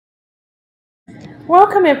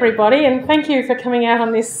Welcome everybody, and thank you for coming out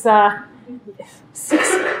on this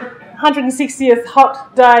 160th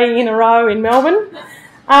hot day in a row in Melbourne.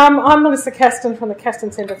 I'm Melissa Castan from the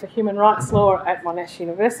Castan Centre for Human Rights Law at Monash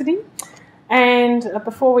University. And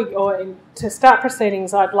to start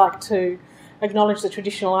proceedings, I'd like to acknowledge the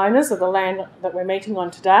traditional owners of the land that we're meeting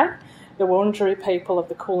on today, the Wurundjeri people of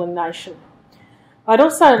the Kulin Nation. I'd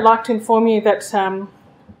also like to inform you that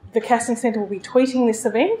the Castan Centre will be tweeting this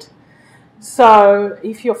event. So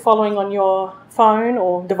if you're following on your phone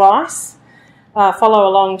or device, follow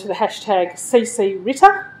along to the hashtag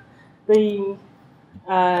 #CCRitter. The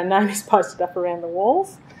name is posted up around the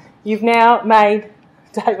walls. You've now made,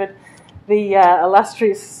 David, the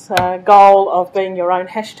illustrious goal of being your own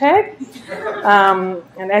hashtag.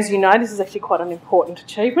 And as you know, this is actually quite an important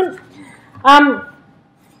achievement. I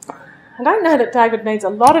don't know that David needs a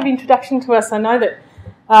lot of introduction to us. I know that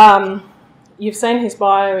you've seen his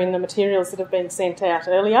bio in the materials that have been sent out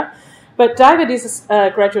earlier. But David is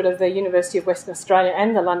a graduate of the University of Western Australia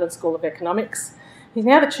and the London School of Economics. He's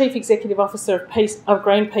now the Chief Executive Officer of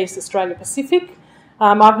Greenpeace Australia Pacific.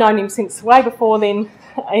 I've known him since way before then,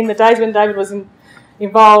 in the days when David was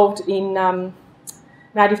involved in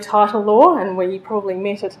native title law, and we probably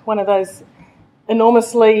met at one of those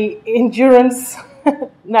enormously endurance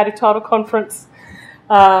native title conference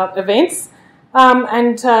events.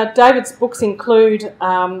 David's books include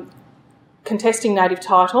Contesting Native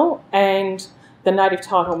Title and The Native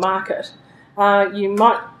Title Market. You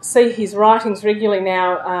might see his writings regularly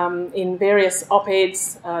now in various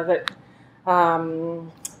op-eds that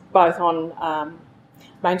both on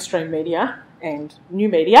mainstream media and new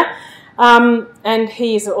media. And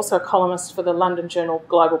he is also a columnist for the London journal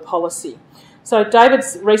Global Policy. So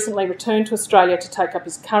David's recently returned to Australia to take up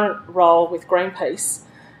his current role with Greenpeace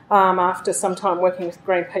after some time working with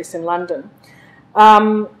Greenpeace in London.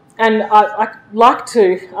 And I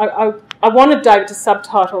wanted David to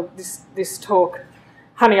subtitle this talk,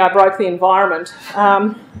 "Honey, I Broke the Environment."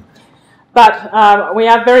 But we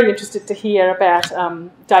are very interested to hear about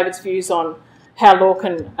David's views on how law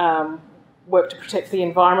can work to protect the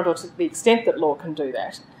environment, or to the extent that law can do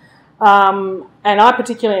that. And I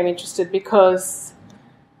particularly am interested because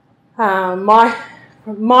from my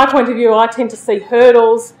point of view, I tend to see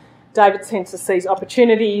hurdles. David tends to see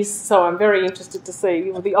opportunities, so I'm very interested to see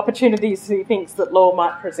the opportunities he thinks that law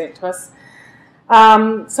might present to us.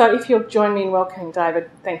 So if you'll join me in welcoming David,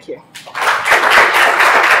 thank you.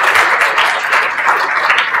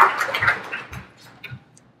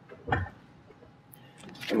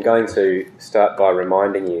 I'm going to start by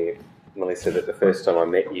reminding you, Melissa, that the first time I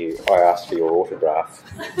met you, I asked for your autograph.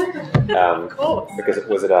 Of course. Because it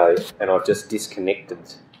was and I've just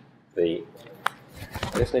disconnected I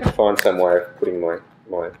just need to find some way of putting my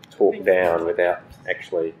talk down without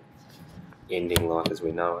actually ending life as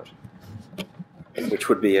we know it, which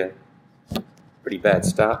would be a pretty bad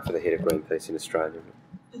start for the head of Greenpeace in Australia.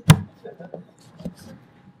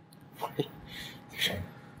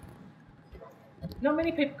 Not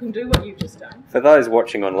many people can do what you've just done. For those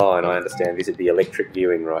watching online, I understand this is the electric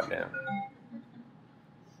viewing right now.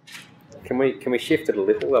 Can we shift it a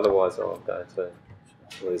little? Otherwise, I'll go to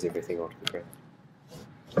lose everything onto the ground.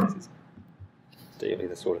 This is ideally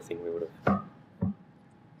the sort of thing we would have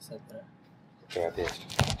do our best.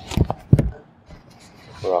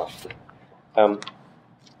 Right.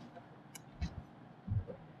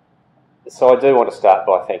 So I do want to start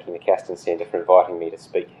by thanking the Castan Centre for inviting me to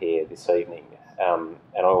speak here this evening. And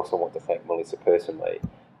I also want to thank Melissa personally.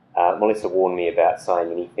 Melissa warned me about saying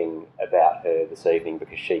anything about her this evening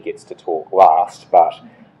because she gets to talk last, but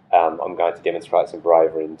I'm going to demonstrate some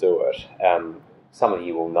bravery and do it. Some of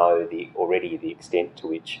you will know already the extent to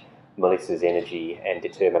which Melissa's energy and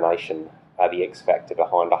determination are the X factor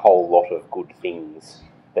behind a whole lot of good things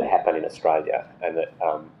that happen in Australia, and that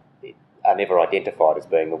are never identified as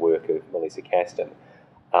being the work of Melissa Castan.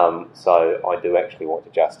 So I do actually want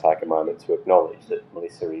to just take a moment to acknowledge that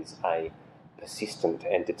Melissa is a persistent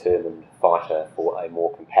and determined fighter for a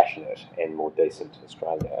more compassionate and more decent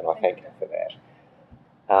Australia, and I thank her for that.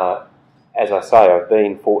 As I say, I've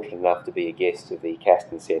been fortunate enough to be a guest of the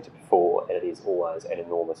Castan Centre before, and it is always an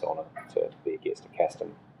enormous honour to be a guest of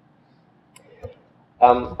Castan.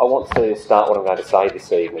 I want to start what I'm going to say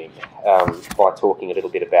this evening by talking a little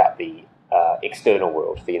bit about the external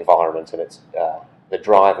world, the environment, and its the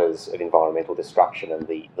drivers of environmental destruction and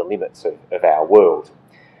the limits of our world.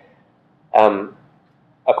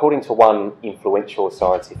 According to one influential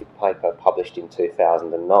scientific paper published in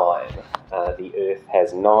 2009, the Earth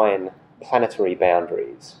has 9 planetary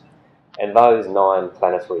boundaries, and those 9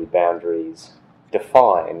 planetary boundaries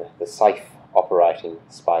define the safe operating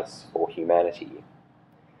space for humanity.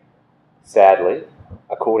 Sadly,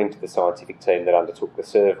 according to the scientific team that undertook the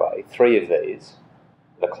survey, 3 of these,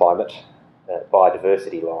 the climate,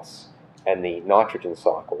 biodiversity loss and the nitrogen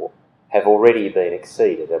cycle, have already been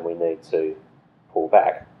exceeded and we need to pull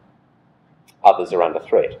back. Others are under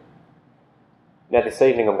threat. Now this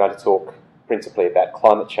evening I'm going to talk principally about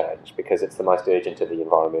climate change because it's the most urgent of the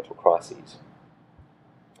environmental crises.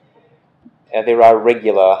 Now, there are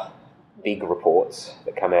regular big reports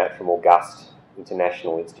that come out from august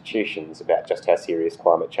international institutions about just how serious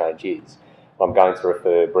climate change is. I'm going to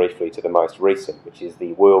refer briefly to the most recent, which is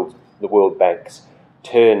the World Bank's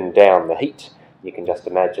Turn Down the Heat. You can just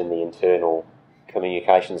imagine the internal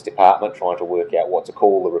communications department trying to work out what to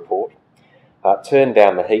call the report. Turn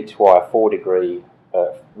Down the Heat, Why a 4-degree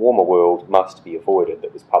warmer world must be avoided,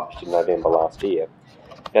 that was published in November last year.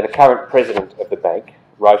 Now, the current president of the bank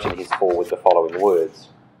wrote in his foreword the following words.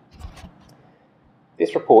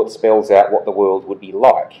 This report spells out what the world would be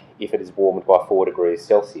like if it is warmed by 4 degrees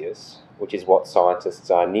Celsius, which is what scientists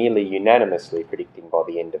are nearly unanimously predicting by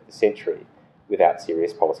the end of the century, without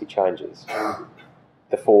serious policy changes.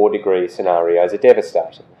 The 4-degree scenarios are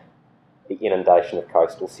devastating. The inundation of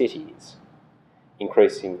coastal cities,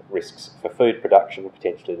 increasing risks for food production,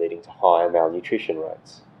 potentially leading to higher malnutrition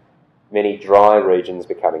rates. Many dry regions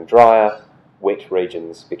becoming drier, wet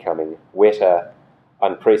regions becoming wetter,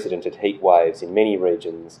 unprecedented heat waves in many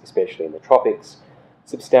regions, especially in the tropics,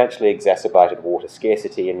 substantially exacerbated water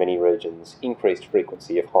scarcity in many regions, increased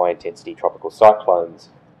frequency of high-intensity tropical cyclones,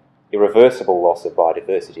 irreversible loss of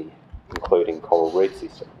biodiversity, including coral reef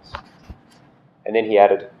systems. And then he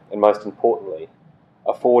added, and most importantly,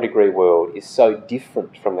 a 4-degree world is so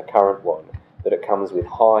different from the current one that it comes with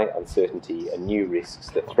high uncertainty and new risks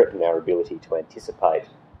that threaten our ability to anticipate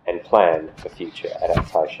and plan for future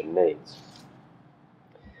adaptation needs.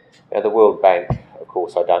 Now, the World Bank, of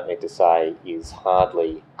course, I don't need to say, is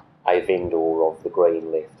hardly a vendor of the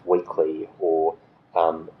Green Left Weekly or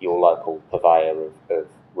your local purveyor of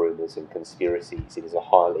rumours and conspiracies. It is a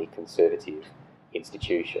highly conservative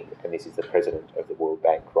institution, and this is the president of the World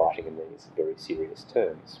Bank writing in these very serious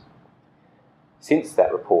terms. Since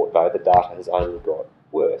that report, though, the data has only got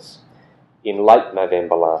worse. In late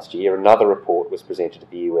November last year, another report was presented to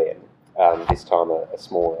the UN, this time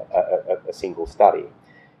a single study,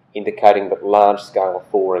 indicating that large-scale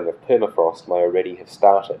thawing of permafrost may already have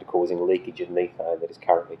started, causing leakage of methane that is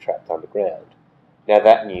currently trapped underground. Now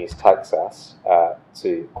that news takes us,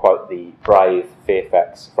 to quote the brave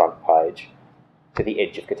Fairfax front page, to the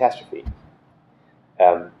edge of catastrophe.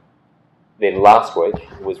 Then last week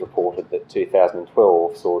it was reported that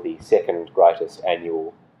 2012 saw the second greatest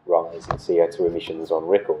annual rise in CO2 emissions on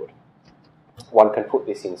record. One can put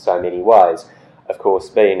this in so many ways. Of course,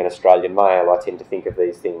 being an Australian male, I tend to think of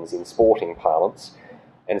these things in sporting parlance.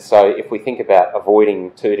 And so if we think about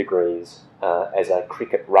avoiding 2 degrees as a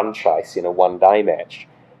cricket run chase in a one-day match,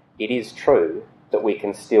 it is true that we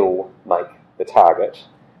can still make the target,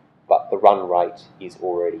 but the run rate is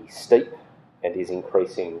already steep and is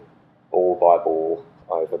increasing ball by ball,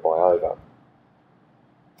 over by over.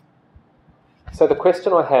 So the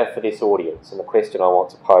question I have for this audience, and the question I want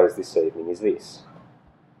to pose this evening, is this.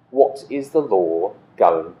 What is the law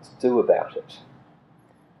going to do about it?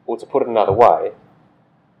 Or to put it another way,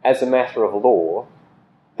 as a matter of law,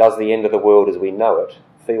 does the end of the world as we know it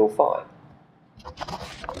feel fine?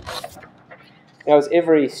 Now, as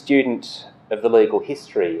every student of the legal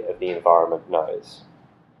history of the environment knows,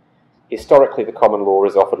 historically the common law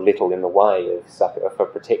has offered little in the way for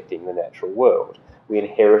protecting the natural world. We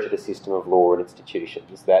inherited a system of law and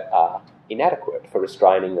institutions that are inadequate for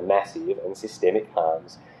restraining the massive and systemic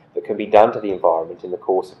harms that can be done to the environment in the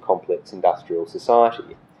course of complex industrial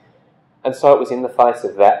society. And so it was in the face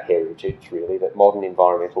of that heritage, really, that modern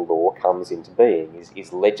environmental law comes into being,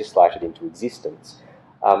 is legislated into existence,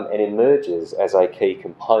 and emerges as a key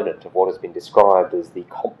component of what has been described as the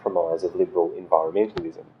compromise of liberal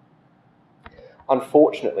environmentalism.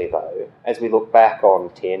 Unfortunately, though, as we look back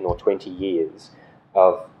on 10 or 20 years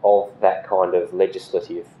of that kind of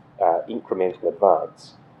legislative incremental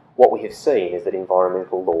advance, what we have seen is that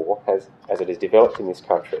environmental law, as it has developed in this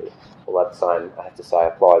country, although the same, I have to say,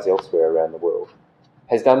 applies elsewhere around the world,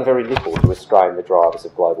 has done very little to restrain the drivers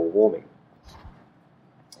of global warming.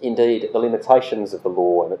 Indeed, the limitations of the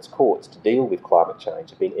law and its courts to deal with climate change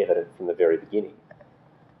have been evident from the very beginning.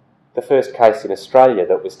 The first case in Australia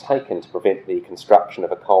that was taken to prevent the construction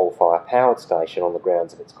of a coal-fired powered station on the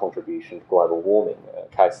grounds of its contribution to global warming,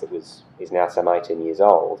 a case that is now some 18 years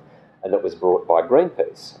old, and that was brought by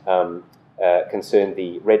Greenpeace, concerned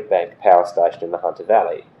the Red Bank power station in the Hunter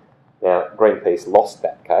Valley. Now, Greenpeace lost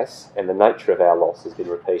that case, and the nature of our loss has been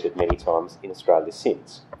repeated many times in Australia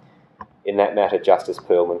since. In that matter, Justice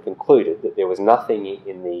Perlman concluded that there was nothing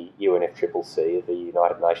in the UNFCCC, the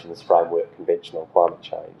United Nations Framework Convention on Climate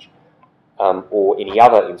Change, or any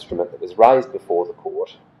other instrument that was raised before the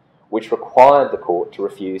court, which required the court to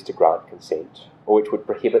refuse to grant consent, or which would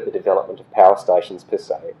prohibit the development of power stations per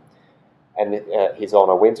se. And His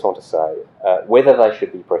Honour went on to say, whether they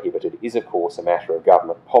should be prohibited is of course a matter of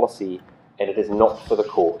government policy, and it is not for the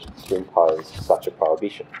court to impose such a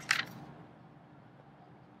prohibition.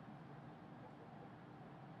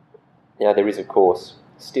 Now, there is of course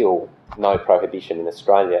still no prohibition in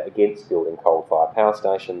Australia against building coal-fired power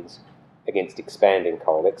stations, against expanding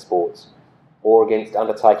coal exports, or against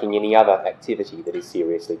undertaking any other activity that is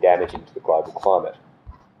seriously damaging to the global climate.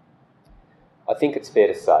 I think it's fair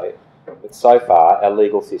to say that so far our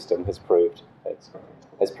legal system has proved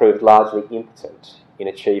largely impotent in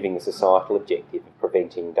achieving the societal objective of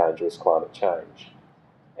preventing dangerous climate change.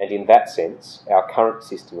 And in that sense, our current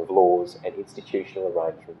system of laws and institutional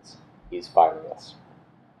arrangements is failing us.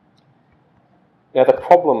 Now, the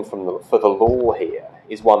problem for the law here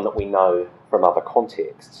is one that we know from other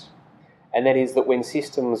contexts, and that is that when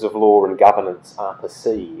systems of law and governance are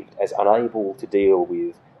perceived as unable to deal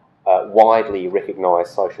with widely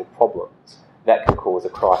recognised social problems, that can cause a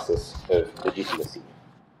crisis of legitimacy.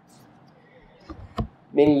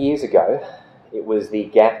 Many years ago, it was the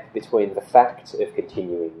gap between the fact of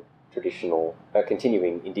continuing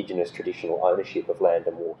Indigenous traditional ownership of land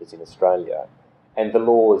and waters in Australia and the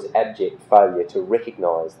law's abject failure to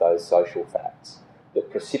recognise those social facts that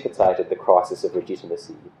precipitated the crisis of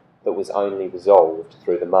legitimacy that was only resolved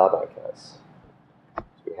through the Mabo case.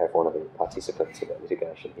 We have one of the participants in that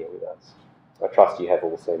litigation here with us. I trust you have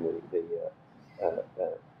all seen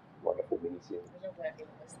the wonderful mini-series.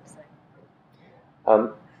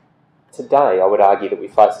 Today, I would argue that we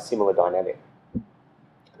face a similar dynamic.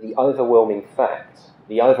 The overwhelming fact,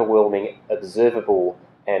 the overwhelming observable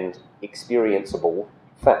and experienceable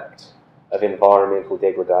fact of environmental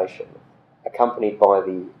degradation, accompanied by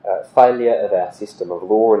the failure of our system of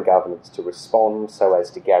law and governance to respond so as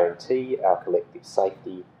to guarantee our collective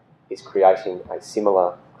safety, is creating a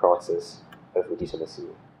similar crisis of legitimacy.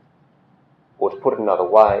 Or to put it another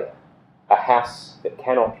way, a house that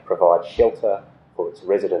cannot provide shelter for its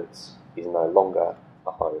residents is no longer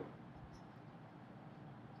a home.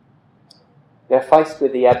 Now, faced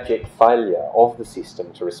with the abject failure of the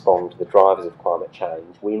system to respond to the drivers of climate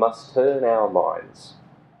change, we must turn our minds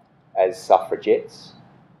as suffragettes,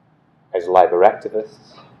 as labour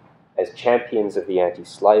activists, as champions of the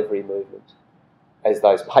anti-slavery movement, as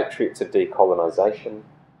those patriots of decolonisation,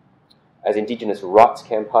 as Indigenous rights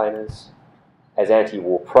campaigners, as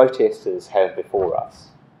anti-war protesters have before us,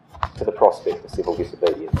 to the prospect of civil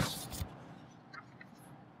disobedience.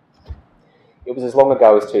 It was as long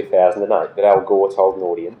ago as 2008 that Al Gore told an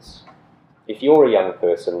audience, if you're a young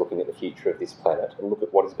person looking at the future of this planet and look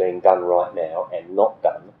at what is being done right now and not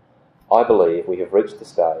done, I believe we have reached the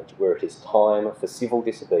stage where it is time for civil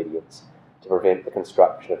disobedience to prevent the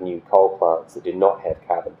construction of new coal plants that do not have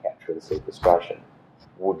carbon capture and sequestration.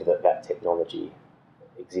 Would that technology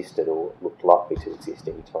existed or looked likely to exist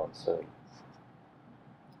anytime soon.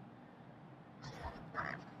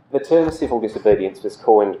 The term civil disobedience was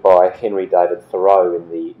coined by Henry David Thoreau in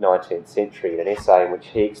the 19th century in an essay in which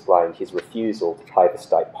he explained his refusal to pay the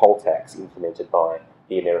state poll tax implemented by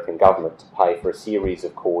the American government to pay for a series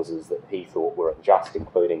of causes that he thought were unjust,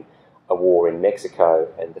 including a war in Mexico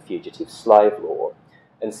and the fugitive slave law.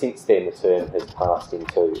 And since then the term has passed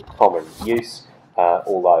into common use,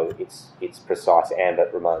 although its precise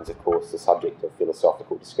ambit remains, of course, the subject of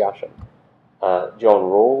philosophical discussion. John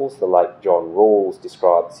Rawls, the late John Rawls,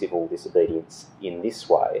 described civil disobedience in this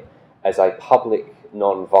way as a public,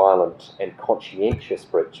 non-violent and conscientious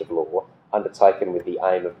breach of law undertaken with the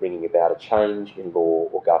aim of bringing about a change in law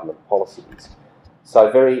or government policies.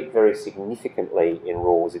 So very, very significantly in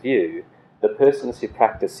Rawls' view, the persons who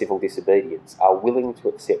practice civil disobedience are willing to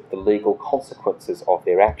accept the legal consequences of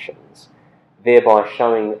their actions, thereby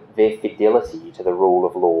showing their fidelity to the rule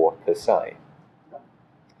of law per se.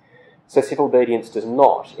 So civil obedience does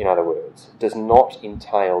not, in other words, does not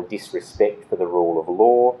entail disrespect for the rule of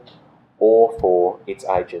law or for its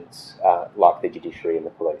agents like the judiciary and the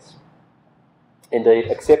police.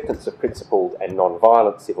 Indeed, acceptance of principled and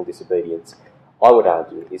non-violent civil disobedience, I would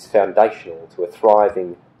argue, is foundational to a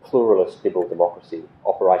thriving pluralist liberal democracy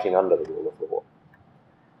operating under the rule of law.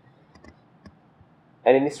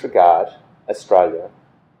 And in this regard, Australia,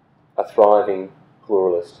 a thriving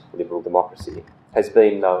pluralist liberal democracy, has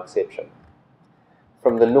been no exception.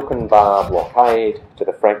 From the Nook-and-Bar blockade to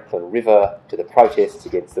the Franklin River to the protests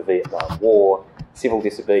against the Vietnam War, civil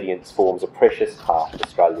disobedience forms a precious part of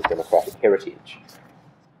Australia's democratic heritage.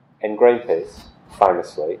 And Greenpeace,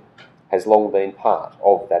 famously, has long been part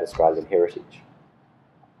of that Australian heritage.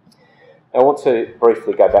 I want to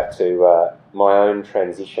briefly go back to my own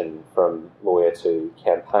transition from lawyer to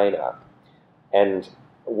campaigner. And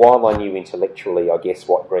while I knew intellectually, I guess,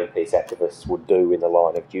 what Greenpeace activists would do in the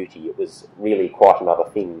line of duty, it was really quite another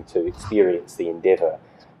thing to experience the endeavour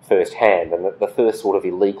firsthand. And the first sort of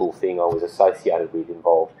illegal thing I was associated with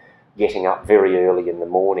involved getting up very early in the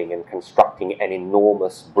morning and constructing an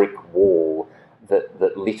enormous brick wall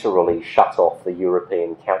that literally shut off the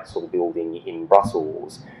European Council building in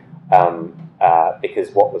Brussels,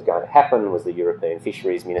 because what was going to happen was the European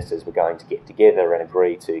fisheries ministers were going to get together and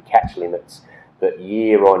agree to catch limits that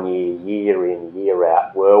year on year, year in, year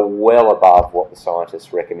out, were well above what the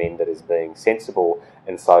scientists recommended as being sensible.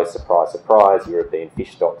 And so, surprise, surprise, European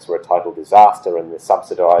fish stocks were a total disaster, and the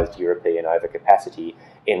subsidised European overcapacity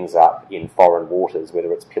ends up in foreign waters,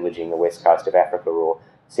 whether it's pillaging the west coast of Africa or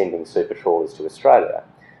sending super trawlers to Australia.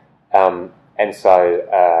 And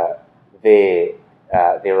so there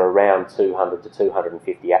are around 200 to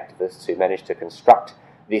 250 activists who managed to construct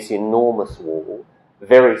this enormous wall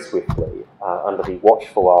very swiftly under the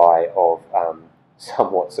watchful eye of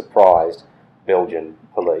somewhat surprised Belgian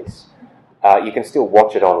police. You can still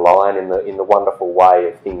watch it online in the wonderful way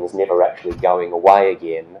of things never actually going away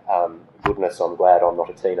again. Goodness, I'm glad I'm not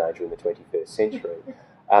a teenager in the 21st century.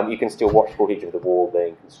 You can still watch footage of the wall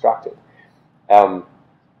being constructed. And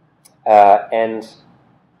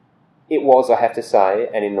it was, I have to say,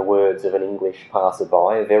 and in the words of an English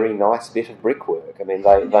passerby, a very nice bit of brickwork. I mean,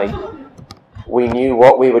 we knew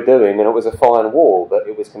what we were doing, and it was a fine wall, but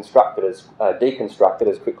it was deconstructed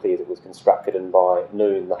as quickly as it was constructed, and by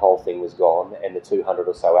noon the whole thing was gone, and the 200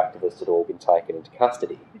 or so activists had all been taken into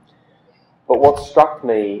custody. But what struck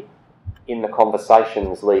me in the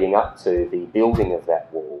conversations leading up to the building of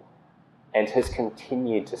that wall, and has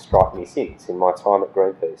continued to strike me since in my time at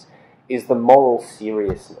Greenpeace, is the moral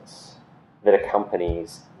seriousness that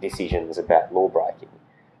accompanies decisions about law-breaking.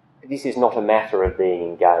 This is not a matter of being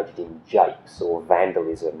engaged in japes or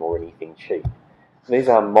vandalism or anything cheap. These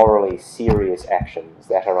are morally serious actions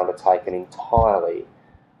that are undertaken entirely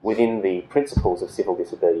within the principles of civil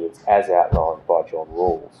disobedience as outlined by John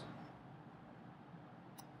Rawls.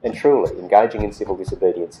 And truly, engaging in civil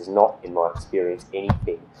disobedience is not, in my experience,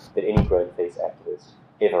 anything that any Greenpeace activist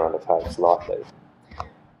ever undertakes lightly.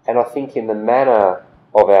 And I think in the manner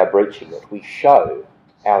of our breaching it, we show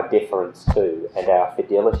our deference to and our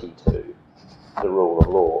fidelity to the rule of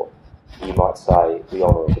law. You might say the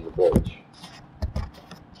honour of the breach.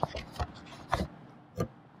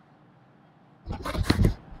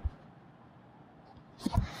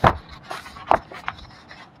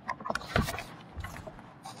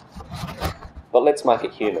 But let's make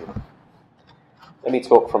it human. Let me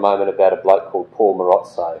talk for a moment about a bloke called Paul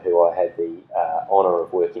Marozzo, who I had the honour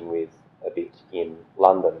of working with a bit in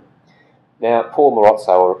London. Now, Paul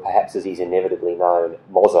Marozzo, or perhaps as he's inevitably known,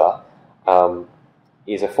 Mozza,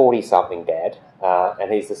 is a 40-something dad,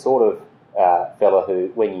 and he's the sort of fella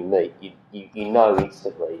who, when you meet, you know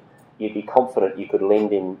instantly, you'd be confident you could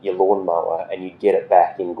lend him your lawnmower and you'd get it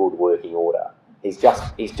back in good working order. He's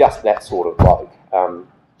just that sort of bloke,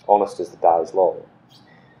 honest as the day is long.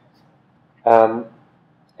 And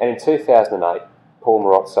in 2008, Paul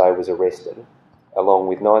Marozzo was arrested, along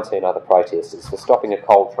with 19 other protesters, for stopping a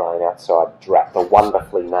coal train outside DRAC, the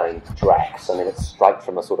wonderfully named Drax. I mean, it's straight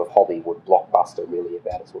from a sort of Hollywood blockbuster, really,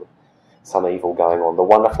 about a sort of some evil going on. The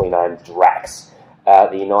wonderfully named Drax,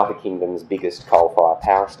 the United Kingdom's biggest coal-fired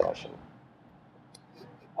power station.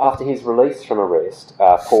 After his release from arrest,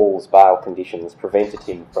 Paul's bail conditions prevented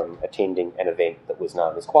him from attending an event that was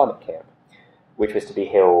known as Climate Camp, which was to be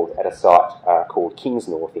held at a site called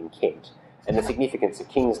Kingsnorth in Kent. And the significance of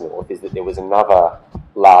Kingsnorth is that there was another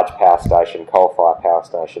large power station, coal-fired power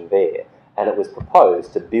station there, and it was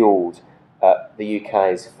proposed to build the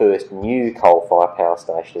UK's first new coal-fired power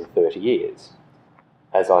station in 30 years.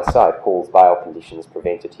 As I say, Paul's bail conditions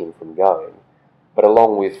prevented him from going, but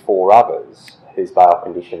along with 4 others whose bail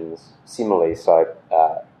conditions similarly so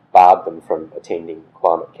barred them from attending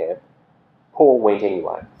Climate Camp, Paul went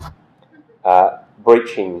anyway,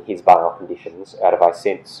 breaching his bail conditions out of a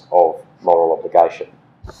sense of moral obligation.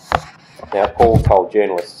 Now, Paul told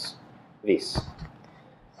journalists this: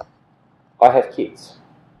 "I have kids,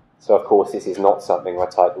 so of course this is not something I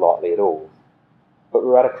take lightly at all, but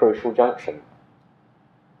we're at a crucial junction.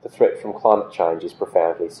 The threat from climate change is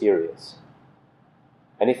profoundly serious.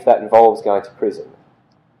 And if that involves going to prison,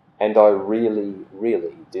 and I really,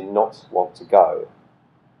 really do not want to go,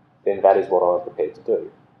 then that is what I'm prepared to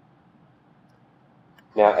do.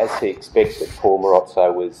 Now, as he expected, Paul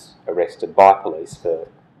Morozzo was arrested by police for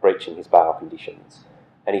breaching his bail conditions,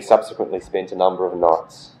 and he subsequently spent a number of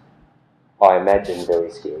nights, I imagine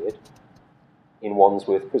very scared, in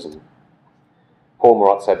Wandsworth Prison. Paul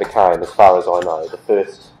Morozzo became, as far as I know, the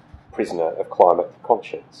first prisoner of climate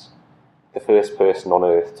conscience, the first person on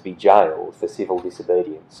earth to be jailed for civil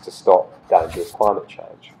disobedience to stop dangerous climate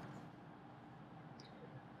change.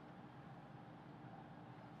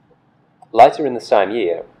 Later in the same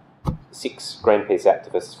year, 6 Greenpeace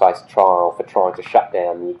activists faced trial for trying to shut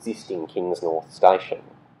down the existing Kings North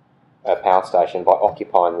power station by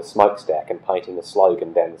occupying the smokestack and painting a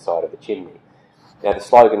slogan down the side of the chimney. Now, the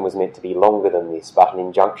slogan was meant to be longer than this, but an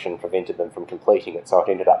injunction prevented them from completing it, so it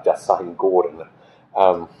ended up just saying Gordon,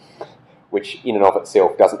 which in and of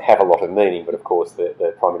itself doesn't have a lot of meaning, but of course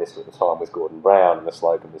the Prime Minister at the time was Gordon Brown, and the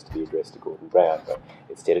slogan was to be addressed to Gordon Brown, but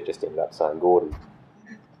instead it just ended up saying Gordon.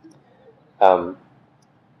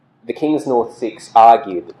 The Kings North 6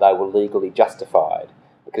 argued that they were legally justified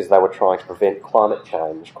because they were trying to prevent climate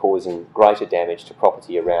change causing greater damage to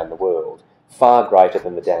property around the world, far greater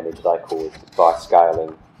than the damage they caused by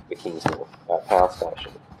scaling the Kings North power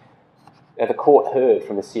station. Now, the court heard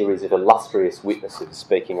from a series of illustrious witnesses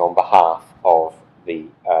speaking on behalf of the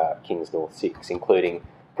Kings North 6, including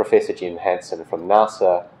Professor Jim Hansen from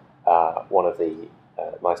NASA, one of the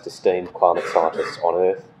most esteemed climate scientists on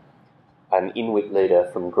Earth, an Inuit leader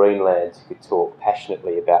from Greenland who could talk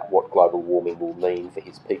passionately about what global warming will mean for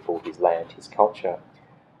his people, his land, his culture,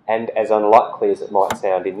 and, as unlikely as it might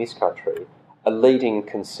sound in this country, a leading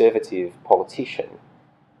conservative politician,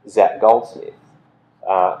 Zach Goldsmith,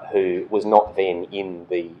 who was not then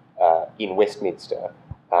in Westminster.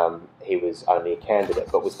 He was only a candidate,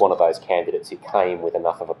 but was one of those candidates who came with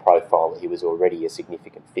enough of a profile that he was already a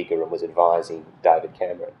significant figure and was advising David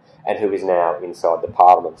Cameron, and who is now inside the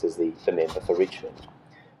Parliament as the member for Richmond.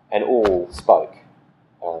 And all spoke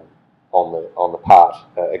on the part,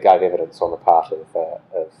 gave evidence on the part of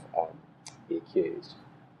the accused.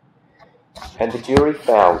 And the jury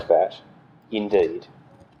found that, indeed,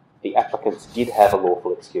 the applicants did have a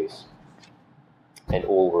lawful excuse, and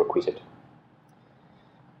all were acquitted.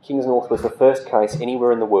 Kings North was the first case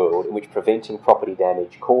anywhere in the world in which preventing property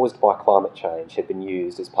damage caused by climate change had been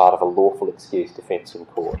used as part of a lawful excuse defence in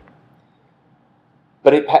court.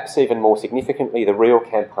 But perhaps even more significantly, the real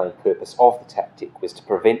campaign purpose of the tactic was to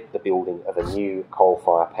prevent the building of a new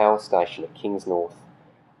coal-fired power station at Kings North,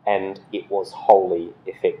 and it was wholly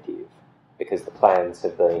effective because the plans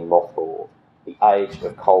have been mothballed. The age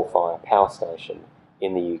of coal-fired power station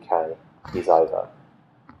in the UK is over.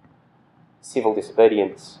 Civil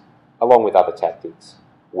disobedience, along with other tactics,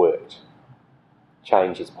 worked.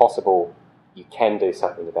 Change is possible. You can do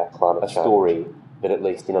something about climate change. A story that, at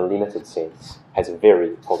least in a limited sense, has a very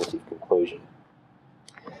positive conclusion.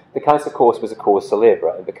 The case, of course, was a cause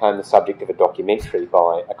célèbre and became the subject of a documentary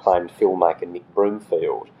by acclaimed filmmaker Nick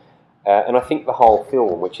Broomfield. And I think the whole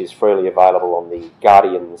film, which is freely available on the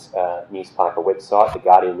Guardian's newspaper website, The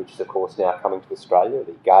Guardian, which is, of course, now coming to Australia.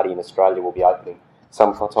 The Guardian Australia will be opening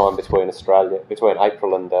sometime between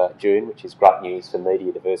April and June, which is great news for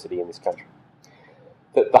media diversity in this country.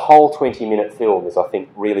 The whole 20-minute film is, I think,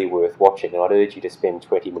 really worth watching, and I'd urge you to spend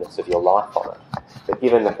 20 minutes of your life on it. But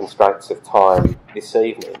given the constraints of time this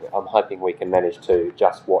evening, I'm hoping we can manage to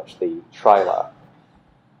just watch the trailer.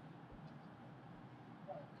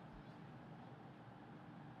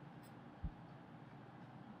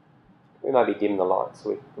 We maybe dim the lights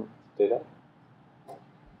so we can do that.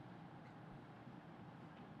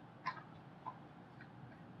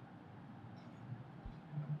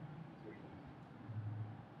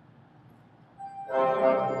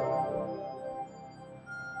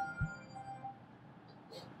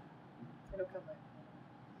 It'll come back.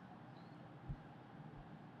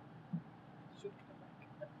 Should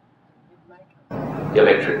come back. The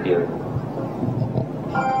electric view.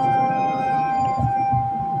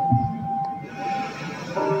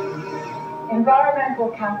 Environmental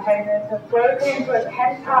campaigners have broken into a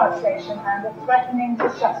Kent power station and are threatening to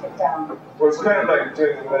shut it down. Well, it's kind of like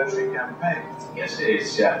doing a military campaign. Yes, it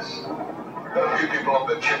is, yes. Don't you people on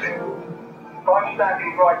the chimney? I'm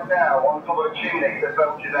standing right now on top of a chimney that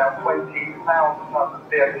belches out 20,000 tons of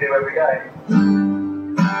CO2 every day.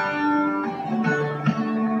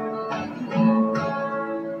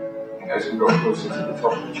 As we got closer to the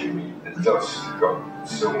top of the chimney, the dust got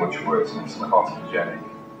so much worse and it's carcinogenic.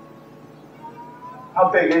 How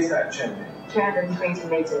big is that chimney? 220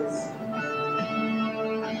 metres.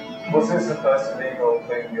 Was this the first illegal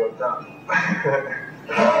thing you've done?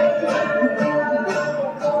 There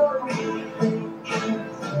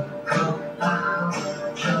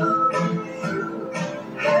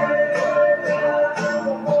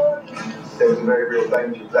was a very real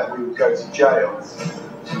danger that we would go to jail.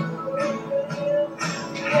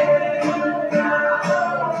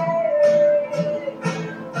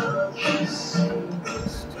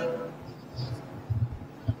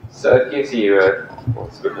 So it gives you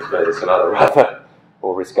there's some other rather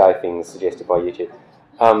more risque things suggested by YouTube.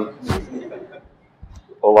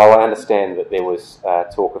 Although I understand that there was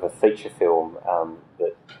talk of a feature film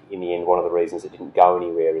that in the end one of the reasons it didn't go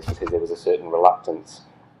anywhere is because there was a certain reluctance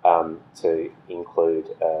to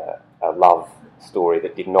include a love story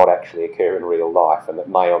that did not actually occur in real life and that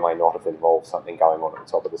may or may not have involved something going on at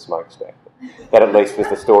the top of the smokestack. That at least was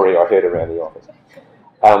the story I heard around the office.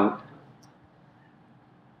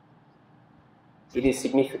 It is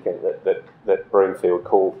significant that Broomfield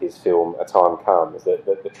called his film A Time Comes. That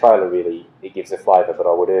the trailer really it gives a flavour, but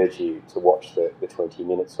I would urge you to watch the 20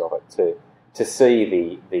 minutes of it to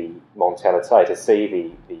see the mentality, to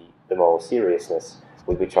see the moral seriousness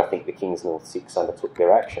with which I think the Kingsnorth Six undertook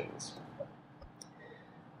their actions.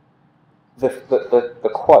 The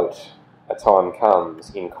quote, "A time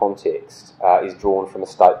comes," in context, is drawn from a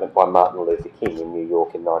statement by Martin Luther King in New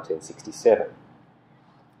York in 1967.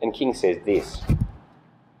 And King says this: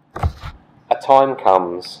 "A time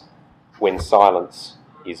comes when silence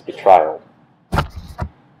is betrayal.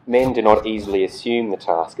 Men do not easily assume the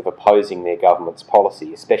task of opposing their government's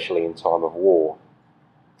policy, especially in time of war.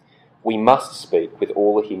 We must speak with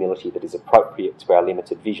all the humility that is appropriate to our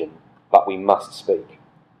limited vision, but we must speak.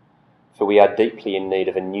 For we are deeply in need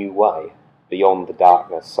of a new way beyond the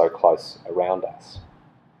darkness so close around us."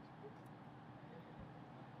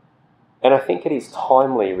 And I think it is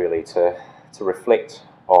timely, really, to reflect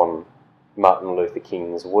on Martin Luther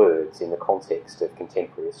King's words in the context of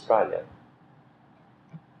contemporary Australia.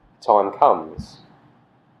 Time comes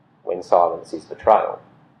when silence is betrayal.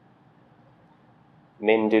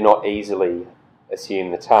 Men do not easily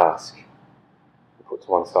assume the task. We put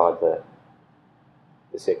to one side the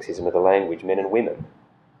sexism of the language. Men and women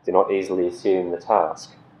do not easily assume the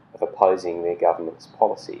task of opposing their government's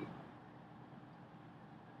policy.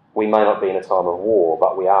 We may not be in a time of war,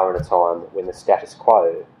 but we are in a time when the status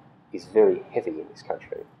quo is very heavy in this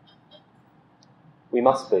country. We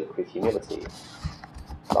must speak with humility,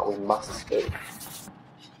 but we must speak.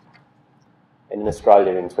 And in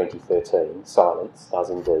Australia in 2013, silence does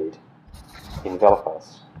indeed envelop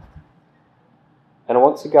us. And I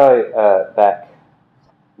want to go back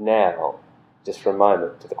now, just for a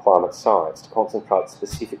moment, to the climate science, to concentrate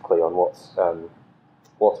specifically on what's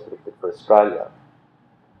predicted for Australia.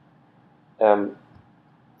 And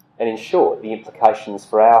in short, the implications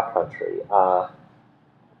for our country are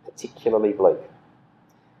particularly bleak.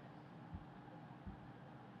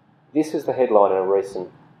 This is the headline in a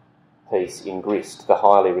recent piece in Grist, the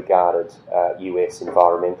highly regarded US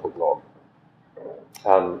environmental blog.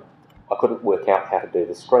 I couldn't work out how to do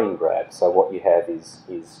the screen grab, so what you have is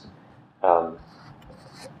some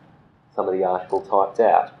of the article typed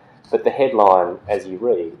out. But the headline, as you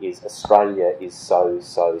read, is "Australia is so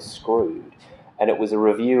screwed." And it was a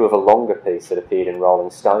review of a longer piece that appeared in Rolling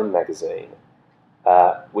Stone magazine,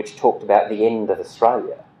 which talked about the end of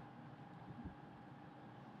Australia.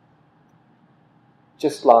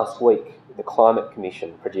 Just last week, the Climate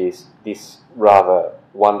Commission produced this rather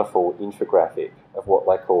wonderful infographic of what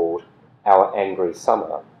they called Our Angry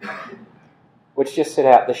Summer, which just set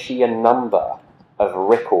out the sheer number of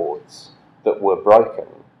records that were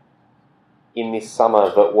broken in this summer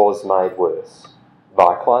that was made worse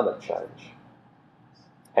by climate change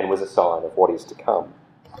and was a sign of what is to come.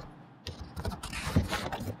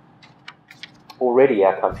 Already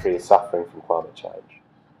our country is suffering from climate change,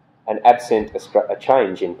 and absent a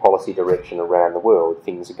change in policy direction around the world,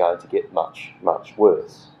 things are going to get much, much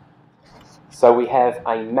worse. So we have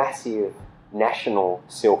a massive national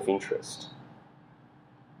self-interest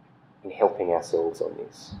in helping ourselves on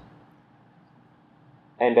this.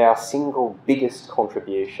 And our single biggest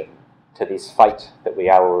contribution to this fate that we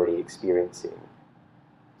are already experiencing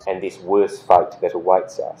and this worse fate that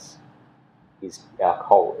awaits us is our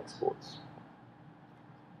coal exports.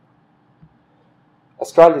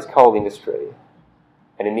 Australia's coal industry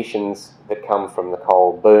and emissions that come from the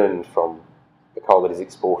coal burned from the coal that is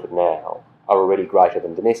exported now are already greater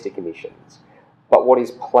than domestic emissions. But what is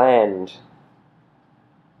planned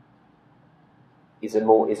is so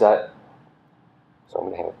I'm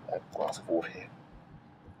going to have a glass of water here.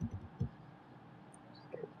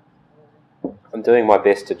 I'm doing my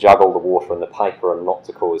best to juggle the water and the paper and not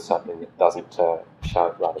to cause something that doesn't show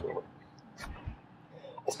it rather well.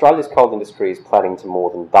 Australia's coal industry is planning to more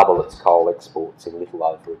than double its coal exports in little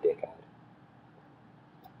over a decade.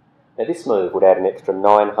 Now, this move would add an extra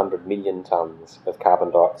 900 million tonnes of carbon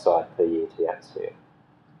dioxide per year to the atmosphere.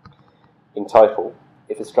 In total,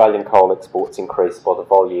 if Australian coal exports increase by the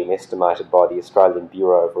volume estimated by the Australian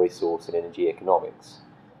Bureau of Resource and Energy Economics,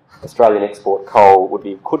 Australian export coal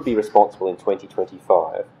could be responsible in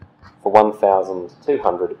 2025 for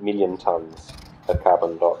 1,200 million tonnes of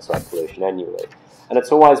carbon dioxide pollution annually. And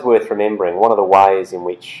it's always worth remembering one of the ways in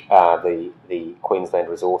which the Queensland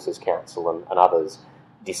Resources Council and others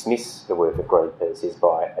dismiss the work of Greenpeace is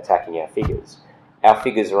by attacking our figures. Our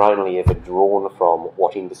figures are only ever drawn from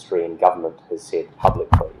what industry and government has said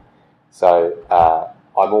publicly. So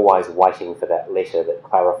I'm always waiting for that letter that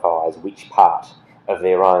clarifies which part of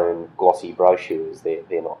their own glossy brochures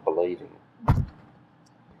they're not believing.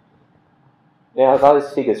 Now,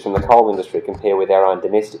 those figures from the coal industry compare with our own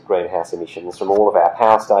domestic greenhouse emissions from all of our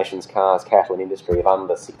power stations, cars, cattle and industry of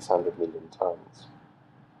under 600 million tonnes.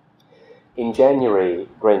 In January,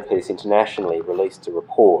 Greenpeace internationally released a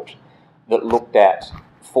report that looked at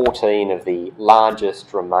 14 of the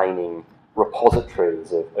largest remaining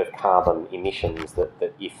repositories of carbon emissions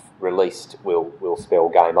that if released will spell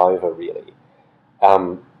game over, really.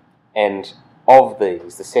 And of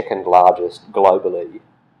these, the second largest globally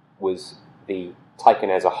was taken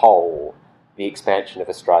as a whole, the expansion of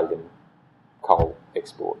Australian coal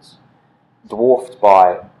exports, dwarfed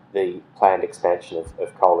by the planned expansion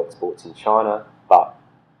of coal exports in China, but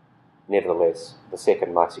nevertheless the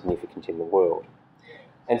second most significant in the world.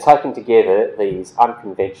 And taken together, these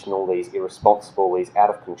unconventional, these irresponsible, these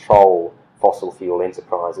out-of-control fossil fuel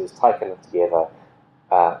enterprises, taken together,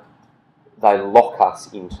 they lock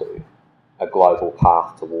us into a global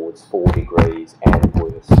path towards 4 degrees and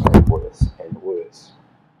worse and worse and worse.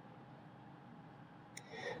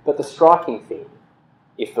 But the striking thing,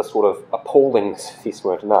 if the sort of appallings of this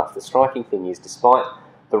weren't enough, the striking thing is, despite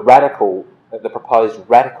the proposed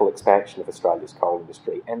radical expansion of Australia's coal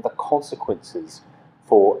industry and the consequences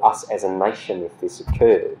for us as a nation if this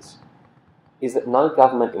occurs, is that no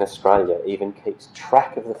government in Australia even keeps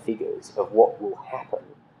track of the figures of what will happen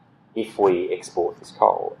if we export this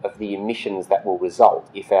coal, of the emissions that will result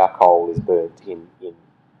if our coal is burnt in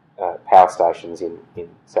power stations in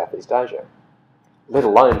Southeast Asia, let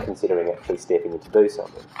alone considering actually stepping in to do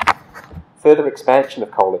something. Further expansion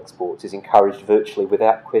of coal exports is encouraged virtually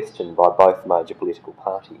without question by both major political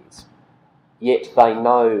parties. Yet they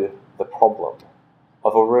know the problem.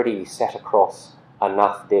 I've already sat across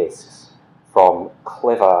enough desks from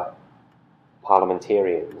clever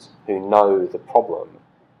parliamentarians who know the problem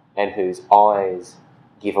and whose eyes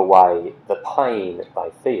give away the pain that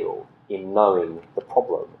they feel in knowing the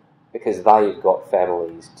problem, because they've got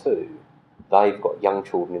families too. They've got young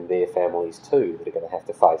children in their families too that are going to have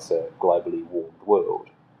to face a globally warmed world.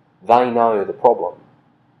 They know the problem,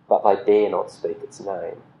 but they dare not speak its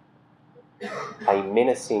name. A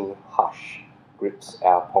menacing hush grips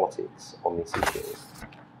our politics on this issue.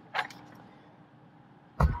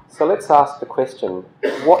 So let's ask the question,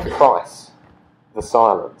 what price the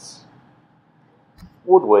silence?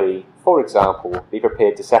 Would we, for example, be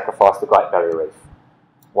prepared to sacrifice the Great Barrier Reef,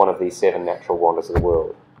 one of these 7 natural wonders of the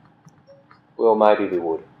world? Well, maybe we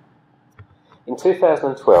would. In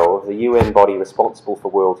 2012, the UN body responsible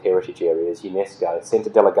for World Heritage Areas, UNESCO, sent a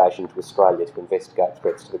delegation to Australia to investigate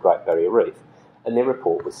threats to the Great Barrier Reef, and their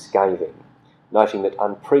report was scathing, noting that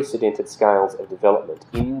unprecedented scales of development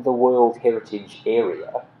in the World Heritage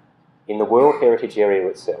Area,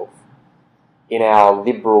 itself, in our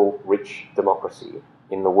liberal, rich democracy,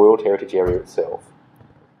 in the World Heritage Area itself,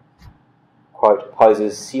 quote,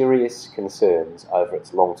 poses serious concerns over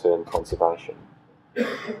its long-term conservation.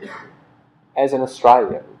 As an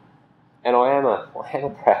Australian, and I am a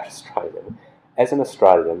proud Australian, as an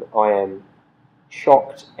Australian, I am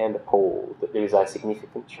shocked and appalled that there is a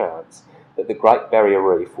significant chance that the Great Barrier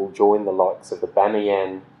Reef will join the likes of the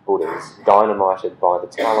Bamiyan Buddhas dynamited by the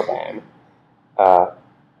Taliban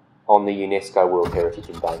on the UNESCO World Heritage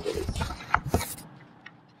in danger list.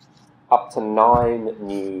 Up to 9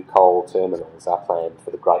 new coal terminals are planned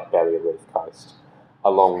for the Great Barrier Reef coast,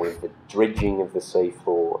 along with the dredging of the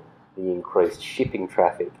seafloor, the increased shipping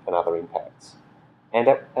traffic and other impacts. And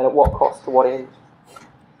at what cost, to what end?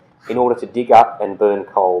 In order to dig up and burn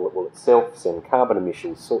coal that will itself send carbon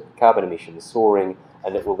emissions soaring,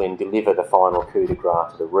 and that will then deliver the final coup de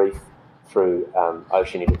grace to the reef through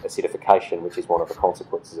ocean acidification, which is one of the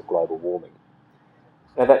consequences of global warming.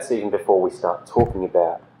 Now, that's even before we start talking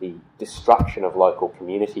about the destruction of local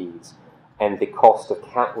communities and the cost of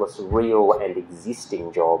countless real and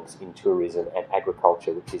existing jobs in tourism and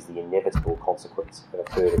agriculture, which is the inevitable consequence of a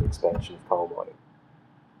further expansion of coal mining.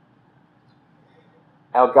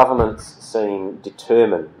 Our governments seem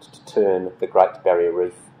determined to turn the Great Barrier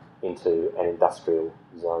Reef into an industrial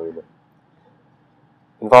zone.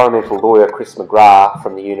 Environmental lawyer Chris McGrath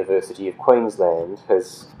from the University of Queensland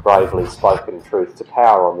has bravely spoken truth to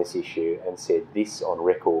power on this issue and said this on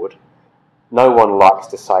record: "No one likes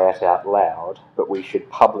to say it out loud, but we should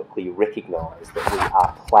publicly recognise that we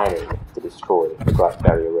are planning to destroy the Great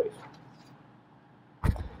Barrier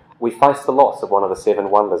Reef." We face the loss of one of the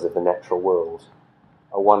 7 wonders of the natural world,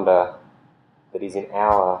 a wonder that is in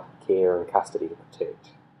our care and custody to protect.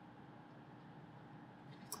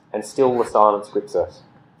 And still the silence grips us,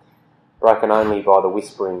 broken only by the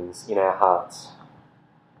whisperings in our hearts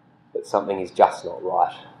that something is just not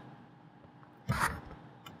right.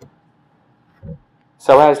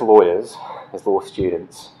 So as lawyers, as law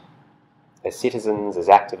students, as citizens, as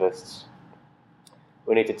activists,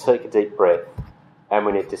 we need to take a deep breath and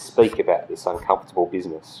we need to speak about this uncomfortable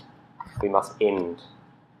business. We must end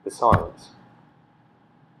the silence.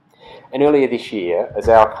 And earlier this year, as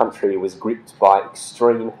our country was gripped by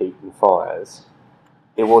extreme heat and fires,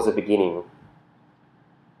 there was a beginning,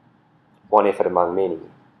 one effort among many,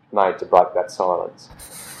 made to break that silence.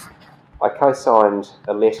 I co-signed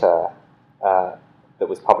a letter that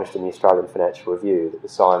was published in the Australian Financial Review that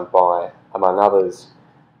was signed by, among others,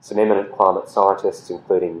 some eminent climate scientists,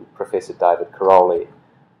 including Professor David Caroli,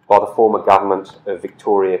 by the former government of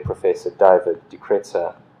Victoria, Professor David de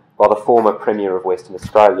Kretser, by the former Premier of Western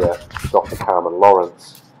Australia, Dr Carmen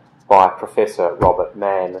Lawrence, by Professor Robert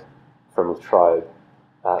Mann from La Trobe,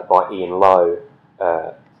 by Ian Lowe,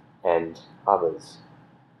 and others.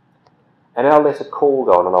 And our letter called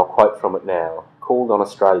on, and I'll quote from it now, called on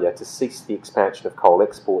Australia to cease the expansion of coal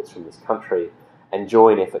exports from this country and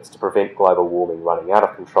join efforts to prevent global warming running out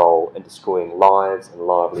of control and destroying lives and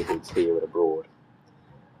livelihoods here and abroad.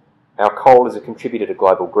 Our coal is a contributor to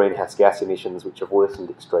global greenhouse gas emissions, which have worsened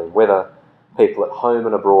extreme weather. People at home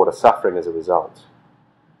and abroad are suffering as a result.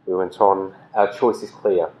 We went on, our choice is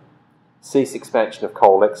clear. Cease expansion of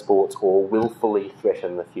coal exports or willfully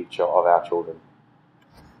threaten the future of our children.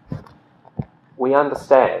 We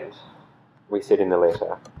understand, we said in the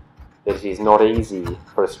letter, that it is not easy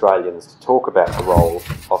for Australians to talk about the role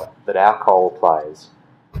that our coal plays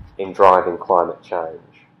in driving climate change.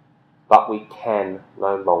 But we can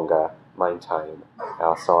no longer maintain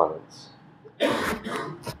our silence.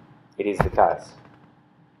 It is the case.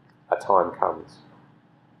 A time comes.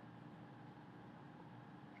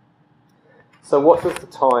 So what does the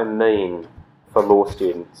time mean for law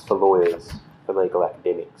students, for lawyers, for legal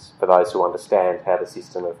academics, for those who understand how the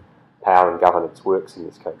system of power and governance works in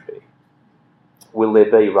this country? Will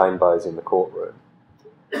there be rainbows in the courtroom?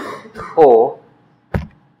 Or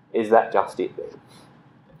is that just it then?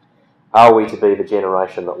 Are we to be the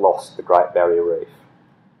generation that lost the Great Barrier Reef?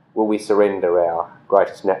 Will we surrender our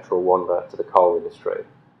greatest natural wonder to the coal industry?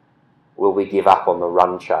 Will we give up on the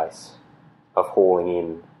run chase of hauling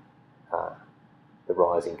in the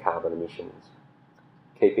rising carbon emissions,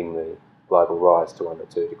 keeping the global rise to under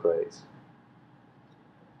 2 degrees?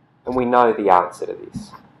 And we know the answer to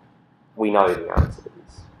this. We know the answer to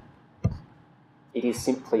this. It is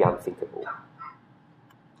simply unthinkable.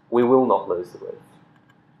 We will not lose the reef.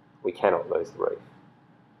 We cannot lose the reef.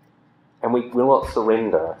 And we will not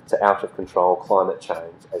surrender to out-of-control climate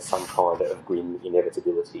change as some kind of grim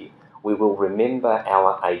inevitability. We will remember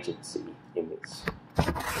our agency in this.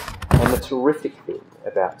 And the terrific thing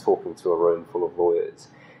about talking to a room full of lawyers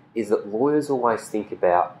is that lawyers always think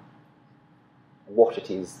about what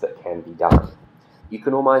it is that can be done. You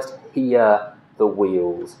can almost hear the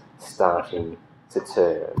wheels starting to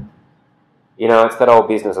turn. You know, it's that old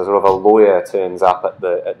business of sort of a lawyer turns up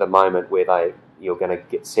at the moment where you're going to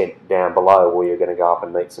get sent down below, or you're going to go up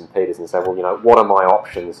and meet some Peters and say, well, you know, what are my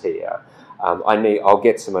options here? I'll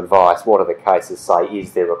get some advice. What are the cases say?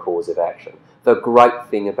 Is there a cause of action? The great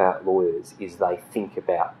thing about lawyers is they think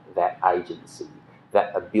about that agency,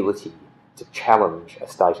 that ability to challenge a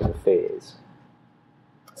state of affairs.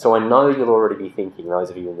 So I know you'll already be thinking,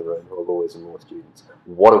 those of you in the room who are lawyers and law students,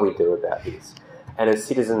 what do we do about this? And as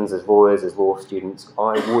citizens, as lawyers, as law students,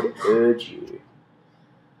 I would urge you,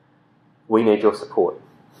 we need your support.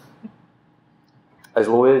 As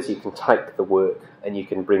lawyers, you can take the work and you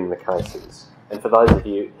can bring the cases. And for those of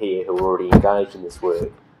you here who are already engaged in this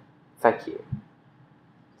work, thank you.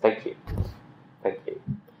 Thank you. Thank you.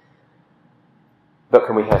 But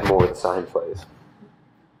can we have more of the same, please?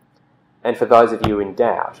 And for those of you in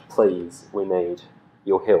doubt, please, we need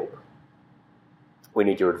your help. We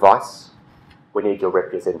need your advice. We need your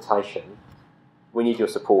representation. We need your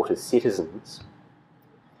support as citizens.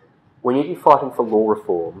 We need you fighting for law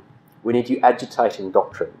reform. We need you agitating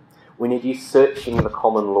doctrine. We need you searching the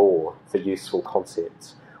common law for useful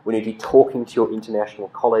concepts. We need you talking to your international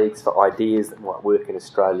colleagues for ideas that might work in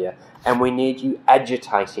Australia. And we need you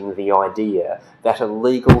agitating the idea that a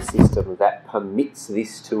legal system that permits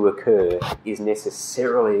this to occur is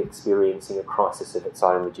necessarily experiencing a crisis of its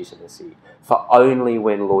own legitimacy. For only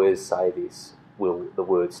when lawyers say this will the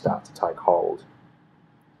word start to take hold.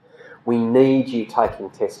 We need you taking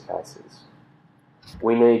test cases.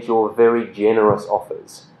 We need your very generous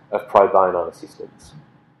offers of pro bono assistance.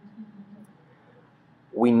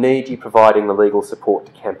 We need you providing the legal support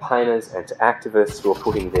to campaigners and to activists who are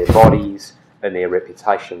putting their bodies and their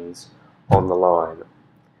reputations on the line.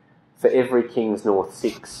 For every Kings North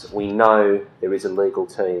 6, we know there is a legal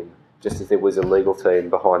team, just as there was a legal team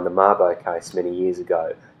behind the Mabo case many years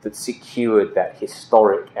ago that secured that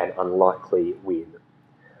historic and unlikely win.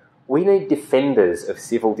 We need defenders of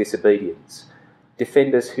civil disobedience,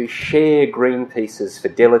 defenders who share Greenpeace's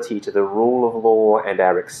fidelity to the rule of law and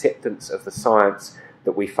our acceptance of the science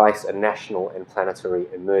that we face a national and planetary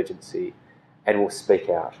emergency and will speak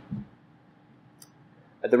out.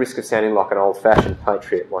 At the risk of sounding like an old-fashioned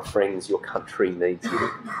patriot, my friends, your country needs you.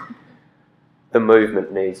 The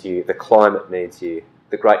movement needs you, the climate needs you,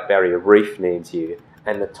 the Great Barrier Reef needs you,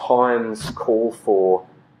 and the times call for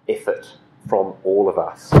effort from all of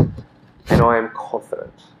us. And I am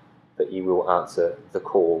confident that you will answer the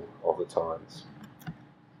call of the times.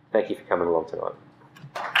 Thank you for coming along tonight.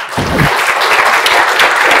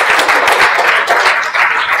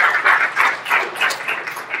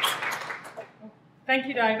 Thank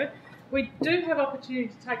you, David. We do have opportunity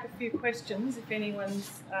to take a few questions. If anyone's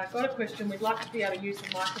got a question, we'd like to be able to use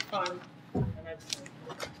the microphone.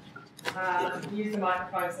 Use the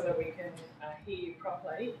microphone so that we can hear you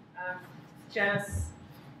properly. Janice,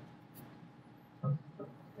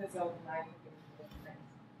 there's a lady.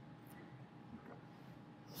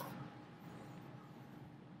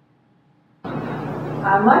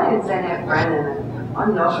 My name's Annette Brannan, and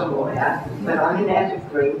I'm not a lawyer, but I'm an avid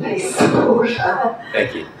Greenpeace supporter.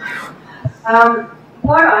 Thank you.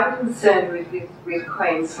 What I'm concerned with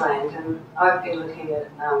Queensland, and I've been looking at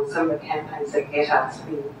some of the campaigns that Get Up's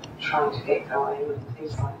been trying to get going and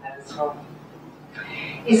things like that as well,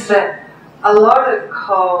 is that a lot of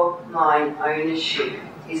coal mine ownership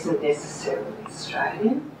isn't necessarily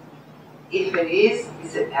Australian. If it is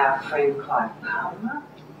it our friend Clive Palmer?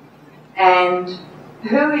 And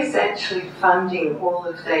who is actually funding all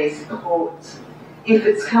of these ports? If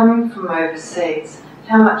it's coming from overseas,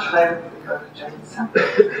 how much labour have we got to do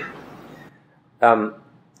something?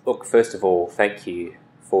 Look, first of all, thank you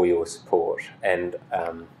for your support. And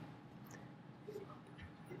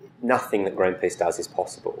nothing that Greenpeace does is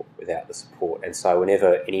possible without the support. And so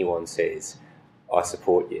whenever anyone says, I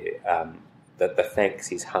support you, the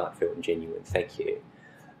thanks is heartfelt and genuine. Thank you.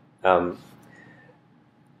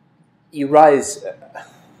 You raise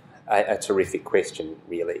a terrific question,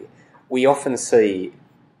 really. We often see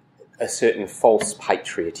a certain false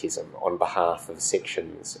patriotism on behalf of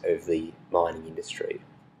sections of the mining industry.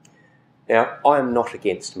 Now, I am not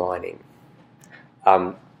against mining.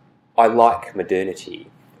 I like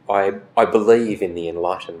modernity. I believe in the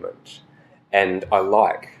Enlightenment, and I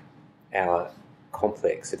like our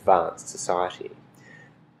complex, advanced society.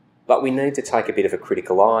 But we need to take a bit of a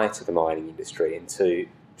critical eye to the mining industry and to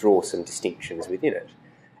draw some distinctions within it.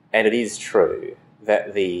 And it is true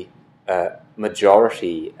that the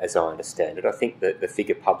majority, as I understand it, I think that the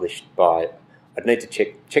figure published by, I'd need to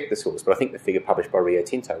check the source, but I think the figure published by Rio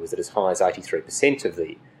Tinto was that as high as 83% of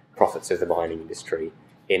the profits of the mining industry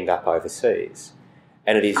end up overseas.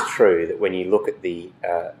 And it is true that when you look at the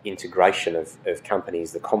integration of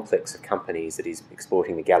companies, the complex of companies that is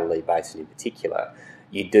exploiting the Galilee Basin in particular,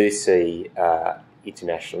 you do see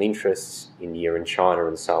international interests, India and China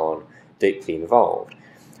and so on, deeply involved.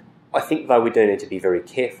 I think, though, we do need to be very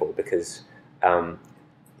careful because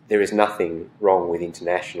there is nothing wrong with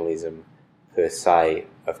internationalism per se,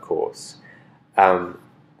 of course. And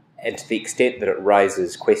to the extent that it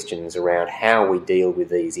raises questions around how we deal with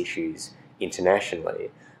these issues internationally,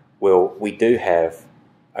 well, we do have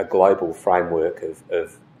a global framework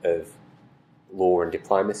of law and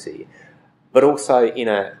diplomacy. But also in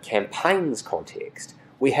a campaigns context,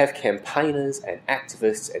 we have campaigners and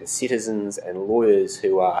activists and citizens and lawyers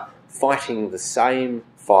who are fighting the same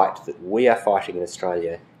fight that we are fighting in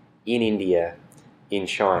Australia, in India, in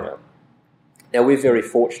China. Now, we're very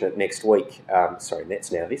fortunate this week,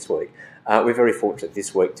 we're very fortunate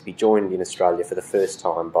this week to be joined in Australia for the first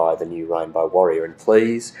time by the new Rainbow Warrior. And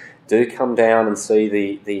please do come down and see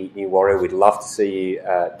the new Warrior. We'd love to see you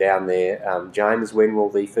down there. James, when will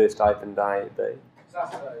the first open day be?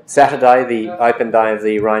 Saturday, the open day of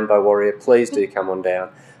the Rainbow Warrior. Please do come on down.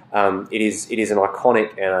 It is an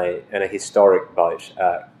iconic and a historic boat.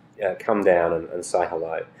 Come down and say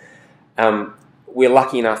hello. We're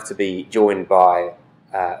lucky enough to be joined by,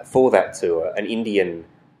 for that tour, an Indian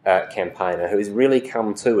campaigner who has really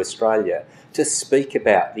come to Australia to speak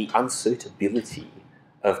about the unsuitability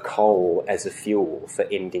of coal as a fuel for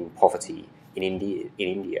ending poverty in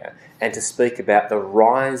India, and to speak about the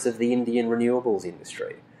rise of the Indian renewables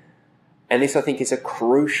industry. And this, I think, is a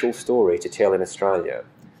crucial story to tell in Australia.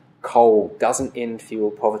 Coal doesn't end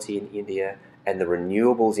fuel poverty in India, and the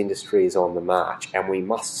renewables industry is on the march, and we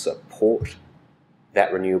must support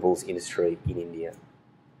that renewables industry in India.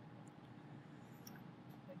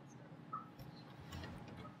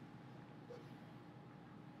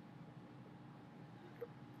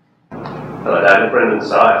 Hello David, Brendan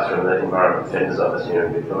Sykes from the Environment Defenders Office here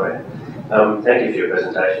in Victoria. Thank you for your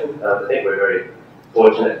presentation. I think we're very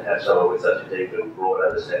fortunate to have someone with such a deep and broad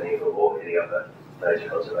understanding of the law heading up a major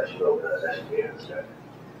conservation organisation here in Australia.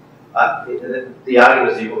 The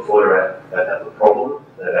arguments you put forward about the problem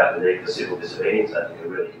and about the need for civil disobedience, I think are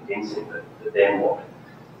really convincing, but then what?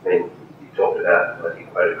 I mean, you talked about, I think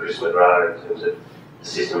you quoted Chris McGrath in terms of the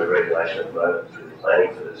system of regulation at the moment through the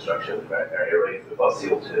planning for the destruction of the Great Barrier Reef, but what's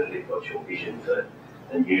the alternative? What's your vision for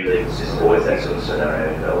a new legal system? Or is that sort of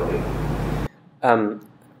scenario developing?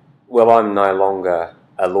 Well, I'm no longer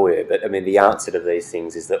a lawyer, but I mean, the answer to these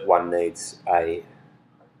things is that one needs a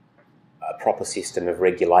proper system of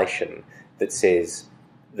regulation that says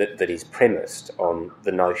that is premised on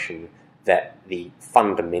the notion that the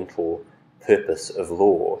fundamental purpose of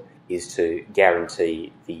law is to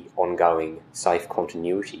guarantee the ongoing safe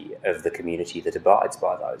continuity of the community that abides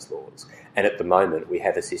by those laws. And at the moment, we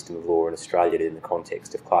have a system of law in Australia that in the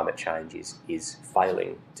context of climate change is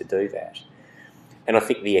failing to do that. And I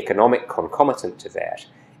think the economic concomitant to that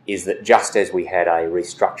is that just as we had a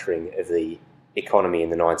restructuring of the economy in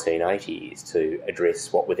the 1980s to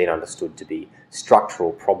address what were then understood to be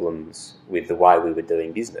structural problems with the way we were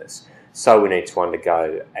doing business, so we need to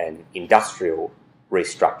undergo an industrial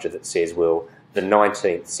restructure that says, well, the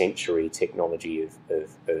 19th century technology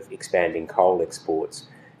of expanding coal exports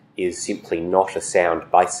is simply not a sound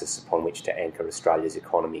basis upon which to anchor Australia's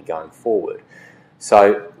economy going forward.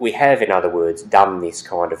 So we have, in other words, done this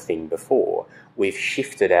kind of thing before. We've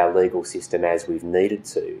shifted our legal system as we've needed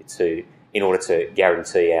to in order to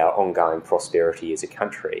guarantee our ongoing prosperity as a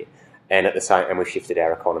country, and we've shifted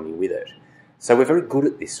our economy with it. So we're very good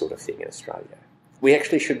at this sort of thing in Australia. We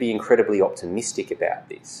actually should be incredibly optimistic about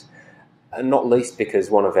this, and not least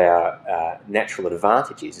because one of our natural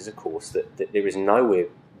advantages is, of course, that there is nowhere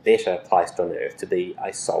better placed on Earth to be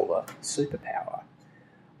a solar superpower.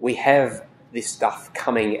 We have this stuff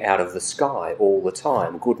coming out of the sky all the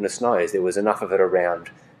time. Goodness knows there was enough of it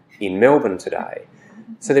around in Melbourne today.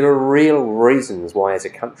 So there are real reasons why, as a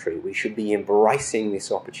country, we should be embracing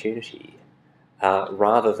this opportunity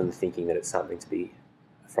rather than thinking that it's something to be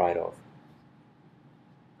afraid of.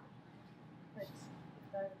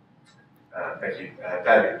 Thank you.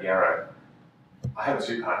 David Yarrow. I have a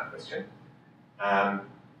two-part question.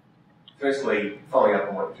 Firstly, following up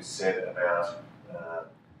on what you just said about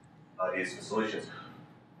ideas for solutions,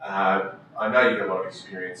 I know you've got a lot of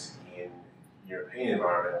experience in European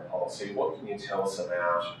environmental policy. What can you tell us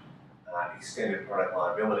about extended product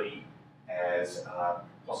liability as a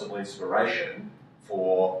possible inspiration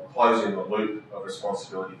for closing the loop of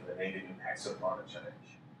responsibility for the negative impacts of climate change?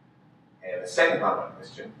 And the second part of my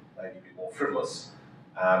question, maybe a bit more frivolous.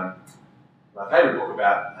 My favourite book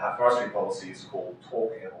about forestry policy is called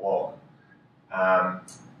Talk and Log.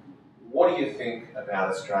 What do you think about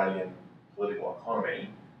Australian political economy,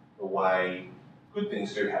 the way good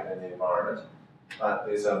things do happen in the environment, but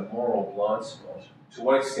there's a moral blind spot? To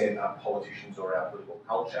what extent are politicians or our political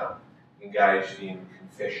culture engaged in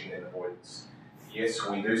confession and avoidance? Yes,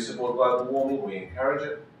 we do support global warming, we encourage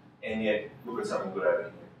it, and yet look at something good over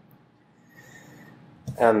here.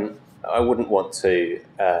 I wouldn't want to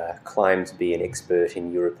claim to be an expert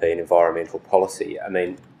in European environmental policy. I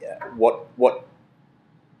mean,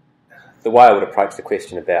 the way I would approach the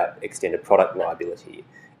question about extended product liability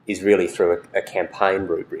is really through a campaign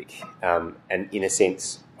rubric. And in a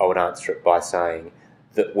sense, I would answer it by saying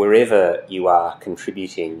that wherever you are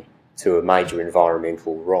contributing to a major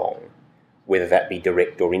environmental wrong, whether that be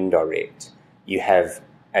direct or indirect, you have,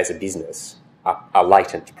 as a business, a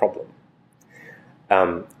latent problem.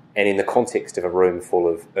 And in the context of a room full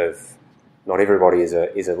of not everybody is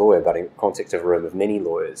a lawyer, but in the context of a room of many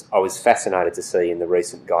lawyers, I was fascinated to see in the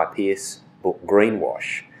recent Guy Pearce book,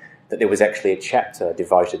 Greenwash, that there was actually a chapter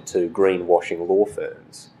devoted to greenwashing law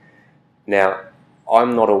firms. Now,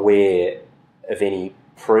 I'm not aware of any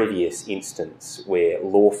previous instance where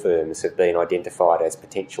law firms have been identified as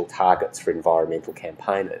potential targets for environmental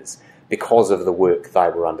campaigners because of the work they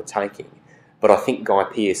were undertaking. But I think Guy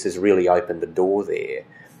Pearce has really opened the door there.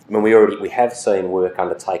 I mean, we have seen work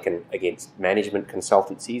undertaken against management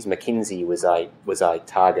consultancies. McKinsey was a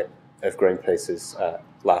target of Greenpeace's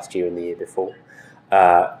last year and the year before.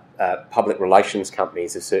 Public relations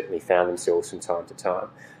companies have certainly found themselves from time to time.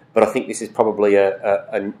 But I think this is probably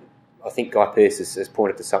I think Guy Pearce has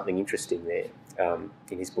pointed to something interesting there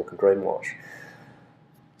in his book, Greenwash.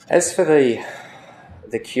 As for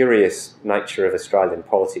the curious nature of Australian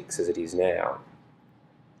politics as it is now,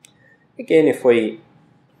 again, if we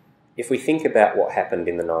think about what happened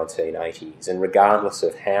in the 1980s, and regardless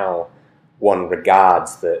of how one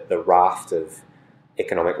regards the raft of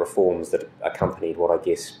economic reforms that accompanied what I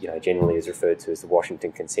guess generally is referred to as the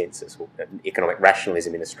Washington Consensus, or economic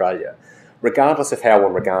rationalism in Australia, regardless of how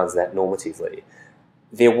one regards that normatively,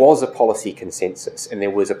 there was a policy consensus and there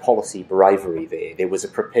was a policy bravery there. There was a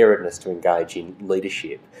preparedness to engage in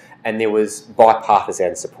leadership, and there was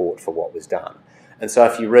bipartisan support for what was done. And so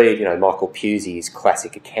if you read, Michael Pusey's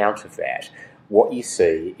classic account of that, what you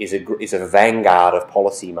see is a vanguard of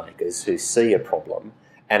policymakers who see a problem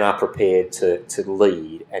and are prepared to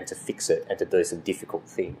lead and to fix it and to do some difficult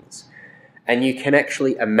things. And you can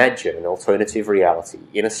actually imagine an alternative reality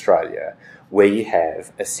in Australia where you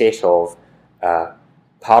have a set of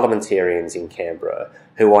parliamentarians in Canberra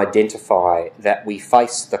who identify that we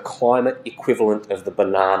face the climate equivalent of the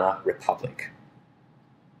banana republic,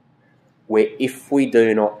 where if we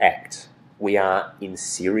do not act, we are in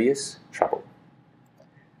serious trouble,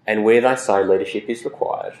 and where they say leadership is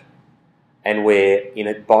required, and where, in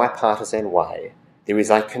a bipartisan way, there is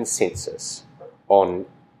a consensus on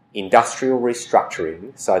industrial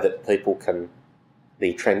restructuring so that people can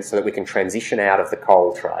so that we can transition out of the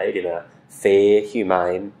coal trade in a fair,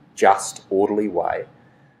 humane, just, orderly way,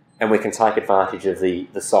 and we can take advantage of the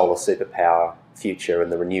solar superpower future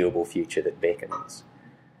and the renewable future that beckons,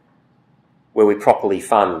 where we properly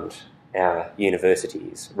fund our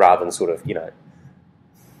universities rather than sort of,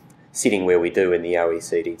 sitting where we do in the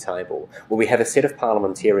OECD table, where we have a set of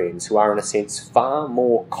parliamentarians who are, in a sense, far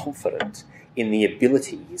more confident in the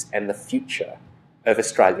abilities and the future of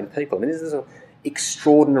Australian people. I mean, this is an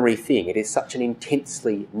extraordinary thing. It is such an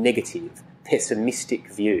intensely negative, pessimistic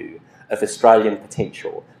view of Australian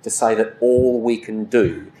potential to say that all we can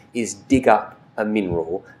do is dig up a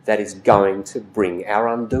mineral that is going to bring our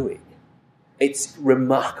undoing. It's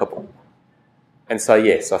remarkable. And so,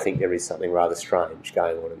 yes, I think there is something rather strange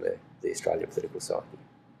going on in the Australian political psyche.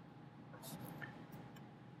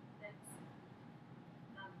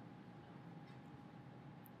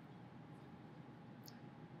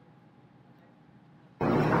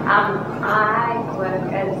 I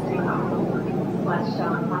work as a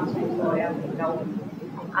climate change lawyer in Melbourne.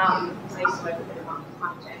 I used to work with a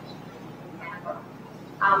climate change in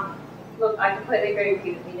Canberra. Look, I completely agree with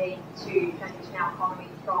you that we need to transition our economy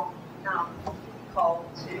from coal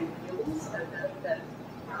to renewables over the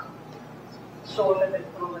shorter but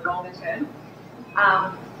the longer term.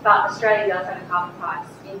 But Australia does have a carbon price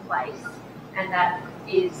in place, and that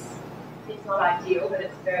it's not ideal, but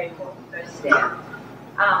it's a very important first step.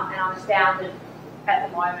 And I'm astounded at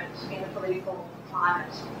the moment in the political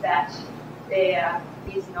climate that there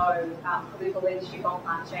is no political leadership on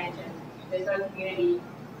climate change, and there's no community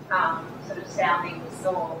sort of sounding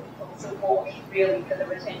or support really for the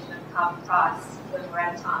retention of carbon price when we're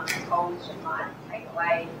at a time when coalition might take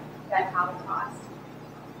away that carbon price.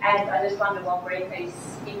 And I just wonder what Greenpeace,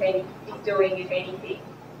 is doing, if anything,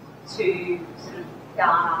 to sort of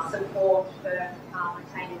garner support for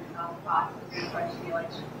retaining the carbon price as we approach the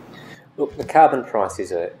election. Look, the carbon price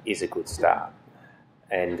is a good start,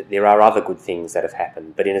 and there are other good things that have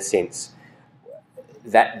happened, but in a sense,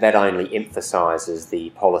 that only emphasises the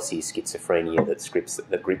policy schizophrenia that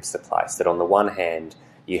grips the place. That on the one hand,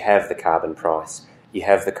 you have the carbon price, you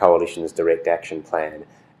have the Coalition's direct action plan,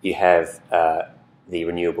 you have the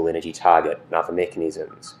renewable energy target and other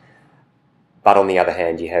mechanisms. But on the other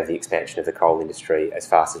hand, you have the expansion of the coal industry as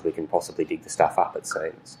fast as we can possibly dig the stuff up, it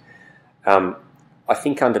seems. I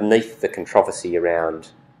think underneath the controversy around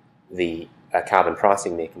the carbon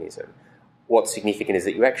pricing mechanism, what's significant is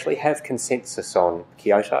that you actually have consensus on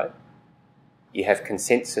Kyoto, you have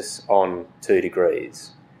consensus on 2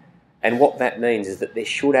 degrees, and what that means is that there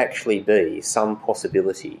should actually be some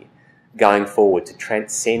possibility going forward to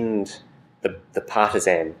transcend the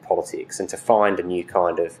partisan politics and to find a new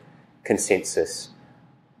kind of consensus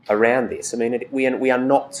around this. I mean, we are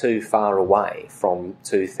not too far away from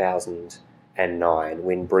 2009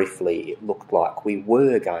 when briefly it looked like we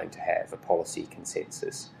were going to have a policy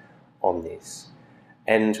consensus on this.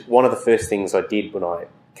 And one of the first things I did when I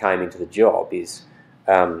came into the job is,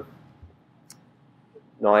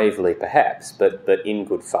 naively perhaps, but in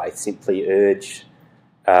good faith, simply urge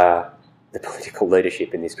the political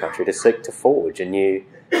leadership in this country to seek to forge a new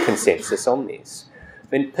consensus on this.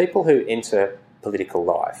 I mean, people who enter political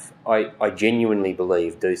life, I genuinely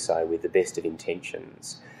believe do so with the best of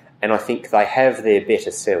intentions, and I think they have their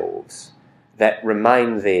better selves that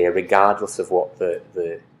remain there regardless of what the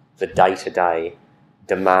day-to-day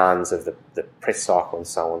demands of the press cycle and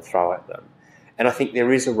so on throw at them. And I think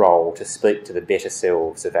there is a role to speak to the better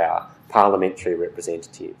selves of our parliamentary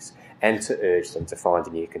representatives and to urge them to find a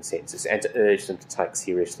new consensus and to urge them to take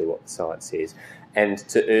seriously what the science says and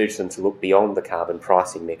to urge them to look beyond the carbon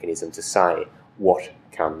pricing mechanism to say what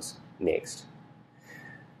comes next.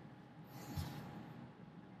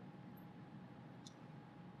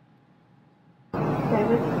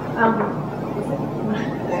 David,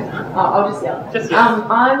 I'll just yell.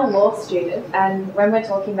 I'm a law student, and when we're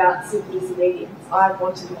talking about civil disobedience, I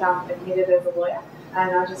want to become admitted as a lawyer,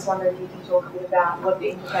 and I just wonder if you can talk a bit about what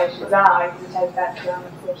the implications are if you take that to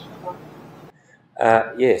unfortunate.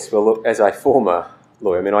 Yes, well, look, as a former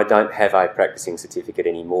lawyer, I mean, I don't have a practicing certificate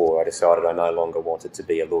anymore. I decided I no longer wanted to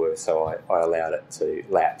be a lawyer, so I allowed it to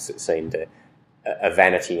lapse. It seemed a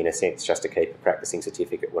vanity, in a sense, just to keep a practicing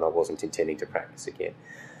certificate when I wasn't intending to practice again.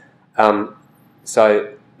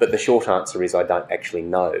 But the short answer is I don't actually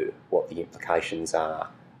know what the implications are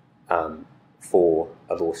for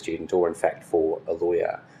a law student or, in fact, for a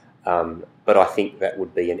lawyer. But I think that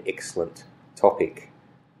would be an excellent topic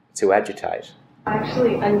to agitate.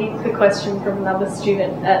 Actually, I nicked the question from another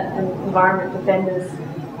student at an Environment Defenders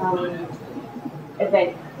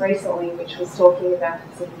event recently, which was talking about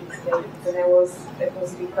civil disobedience, and it was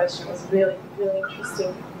a big question. It was really, really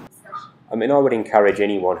interesting. I mean, I would encourage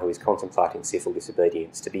anyone who is contemplating civil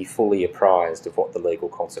disobedience to be fully apprised of what the legal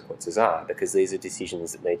consequences are, because these are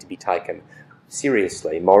decisions that need to be taken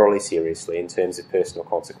seriously, morally seriously, in terms of personal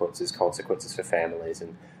consequences, consequences for families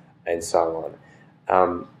and so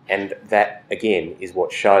on. And that, again, is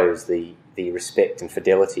what shows the respect and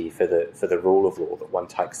fidelity for the rule of law, that one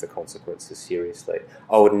takes the consequences seriously.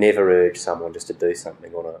 I would never urge someone just to do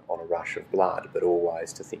something on a rush of blood, but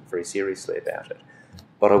always to think very seriously about it.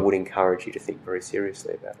 But I would encourage you to think very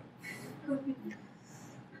seriously about it.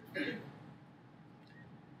 I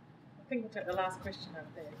think we'll take the last question up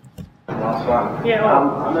there. Last one. Yeah.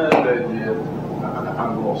 Well, I'm a third year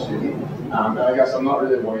law student, and I guess I'm not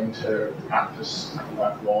really wanting to practice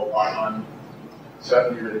like law, but I'm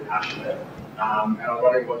certainly really passionate. And I'm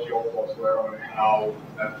wondering what your thoughts were on how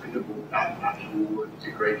applicable that actual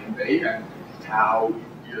degree can be, and how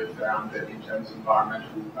you have found that in terms of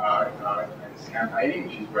environmental campaigning,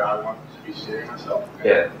 which is where I want to be steering myself.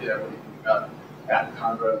 Yeah. What do you think about that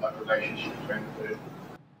kind of relationship between the two?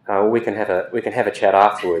 We can have a chat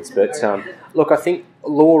afterwards, but look, I think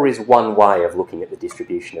law is one way of looking at the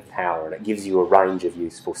distribution of power, and it gives you a range of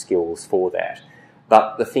useful skills for that.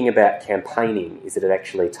 But the thing about campaigning is that it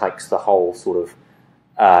actually takes the whole sort of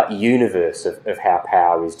universe of how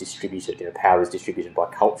power is distributed. You know, power is distributed by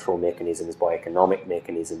cultural mechanisms, by economic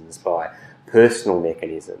mechanisms, by personal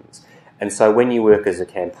mechanisms. And so when you work as a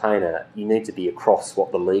campaigner, you need to be across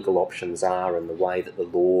what the legal options are and the way that the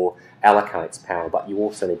law allocates power, but you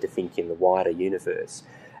also need to think in the wider universe.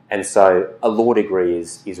 And so a law degree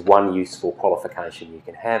is one useful qualification you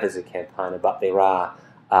can have as a campaigner, but there are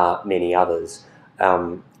many others.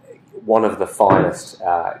 One of the finest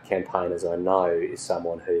campaigners I know is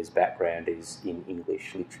someone whose background is in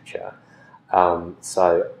English literature.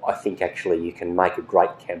 So I think actually you can make a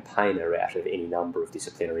great campaigner out of any number of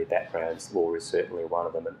disciplinary backgrounds. Law is certainly one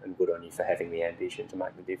of them, and good on you for having the ambition to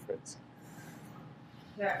make the difference.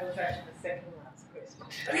 That was actually the second last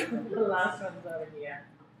question. The last one's over here.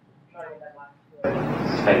 Try to get that one.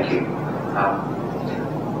 Thank you.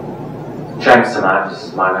 James Samaras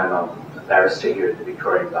is my name. I'm a barrister here at the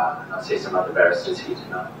Victorian Bar, and I see some other barristers here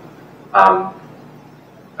tonight.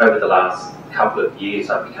 Over the last couple of years,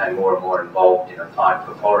 I became more and more involved in a fight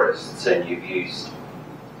for forests, and you've used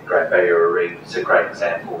the Great Barrier Reef as a great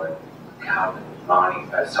example, and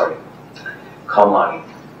coal mining.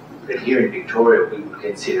 But here in Victoria, we would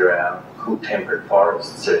consider our cool temperate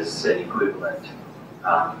forests as an equivalent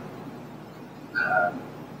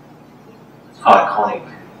iconic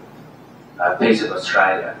piece of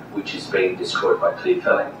Australia, which is being destroyed by clear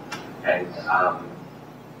felling. And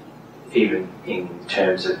even in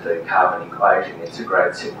terms of the carbon equation, it's a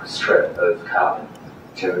great sequester of carbon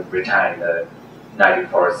to retain the native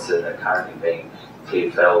forests that are currently being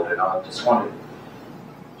clear-felled. And I just wanted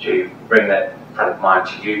to bring that front of mind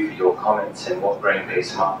to you for your comments and what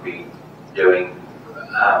Greenpeace might be doing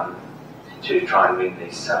to try and win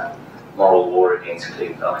this moral war against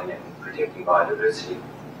clear-felling and protecting biodiversity.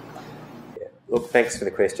 Yeah. Look, thanks for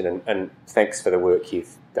the question and thanks for the work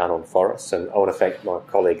you've done on forests. And I want to thank my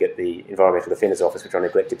colleague at the Environmental Defenders Office, which I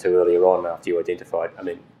neglected to earlier on after you identified. I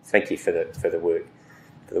mean, thank you for the work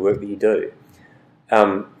that you do.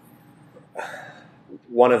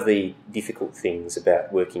 One of the difficult things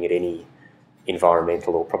about working at any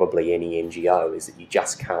environmental or probably any NGO is that you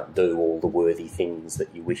just can't do all the worthy things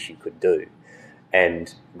that you wish you could do.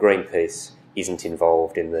 And Greenpeace isn't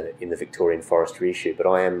involved in the Victorian forestry issue, but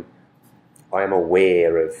I am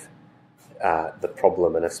aware of the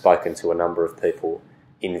problem and have spoken to a number of people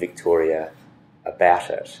in Victoria about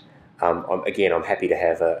it. I'm happy to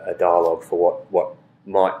have a dialogue for what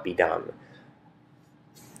might be done.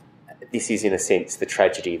 This is, in a sense, the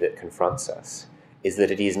tragedy that confronts us, is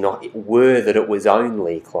that it is not, that it was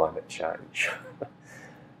only climate change.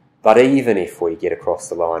 But even if we get across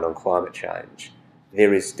the line on climate change,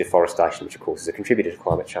 there is deforestation, which of course is a contributor to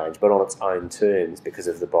climate change, but on its own terms, because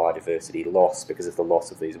of the biodiversity loss, because of the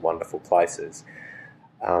loss of these wonderful places.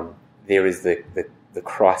 There is the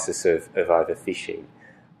crisis of overfishing.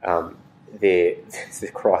 There's the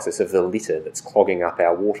crisis of the litter that's clogging up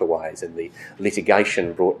our waterways and the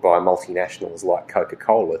litigation brought by multinationals like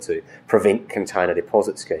Coca-Cola to prevent container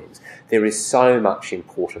deposit schemes. There is so much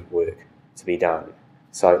important work to be done.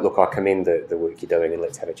 So, look, I commend the work you're doing, and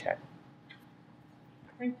let's have a chat.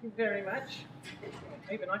 Thank you very much.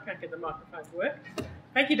 Even I can't get the microphone to work.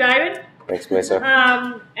 Thank you, David. Thanks, Melissa.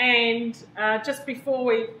 Just before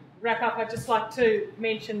we wrap up, I'd just like to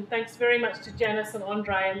mention thanks very much to Janice and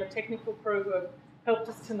Andre and the technical crew who have helped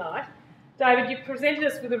us tonight. David, you presented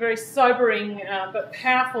us with a very sobering but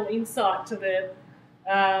powerful insight to the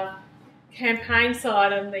campaign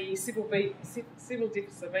side and the civil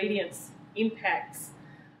disobedience impacts,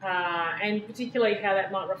 and particularly how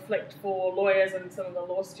that might reflect for lawyers and some of the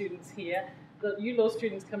law students here. You law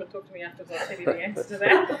students come and talk to me afterwards, I'll tell you the answer to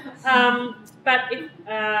that. But if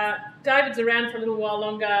David's around for a little while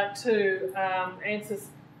longer to answer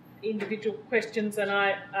individual questions, and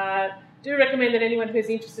I do recommend that anyone who's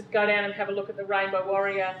interested go down and have a look at the Rainbow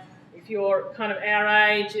Warrior. If you're kind of our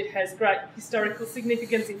age, it has great historical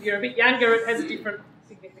significance. If you're a bit younger, it has a different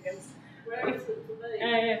significance. Where is it for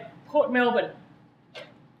me? Port Melbourne.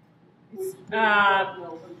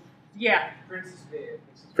 Yeah. Prince's Pier.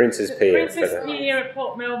 Prince's Pier at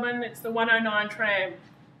Port Melbourne. It's the 109 tram.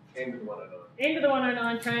 End of the 109. End of the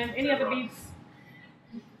 109 tram. Any other bids?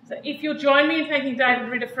 So if you'll join me in thanking David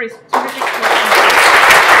Ritter for his terrific work.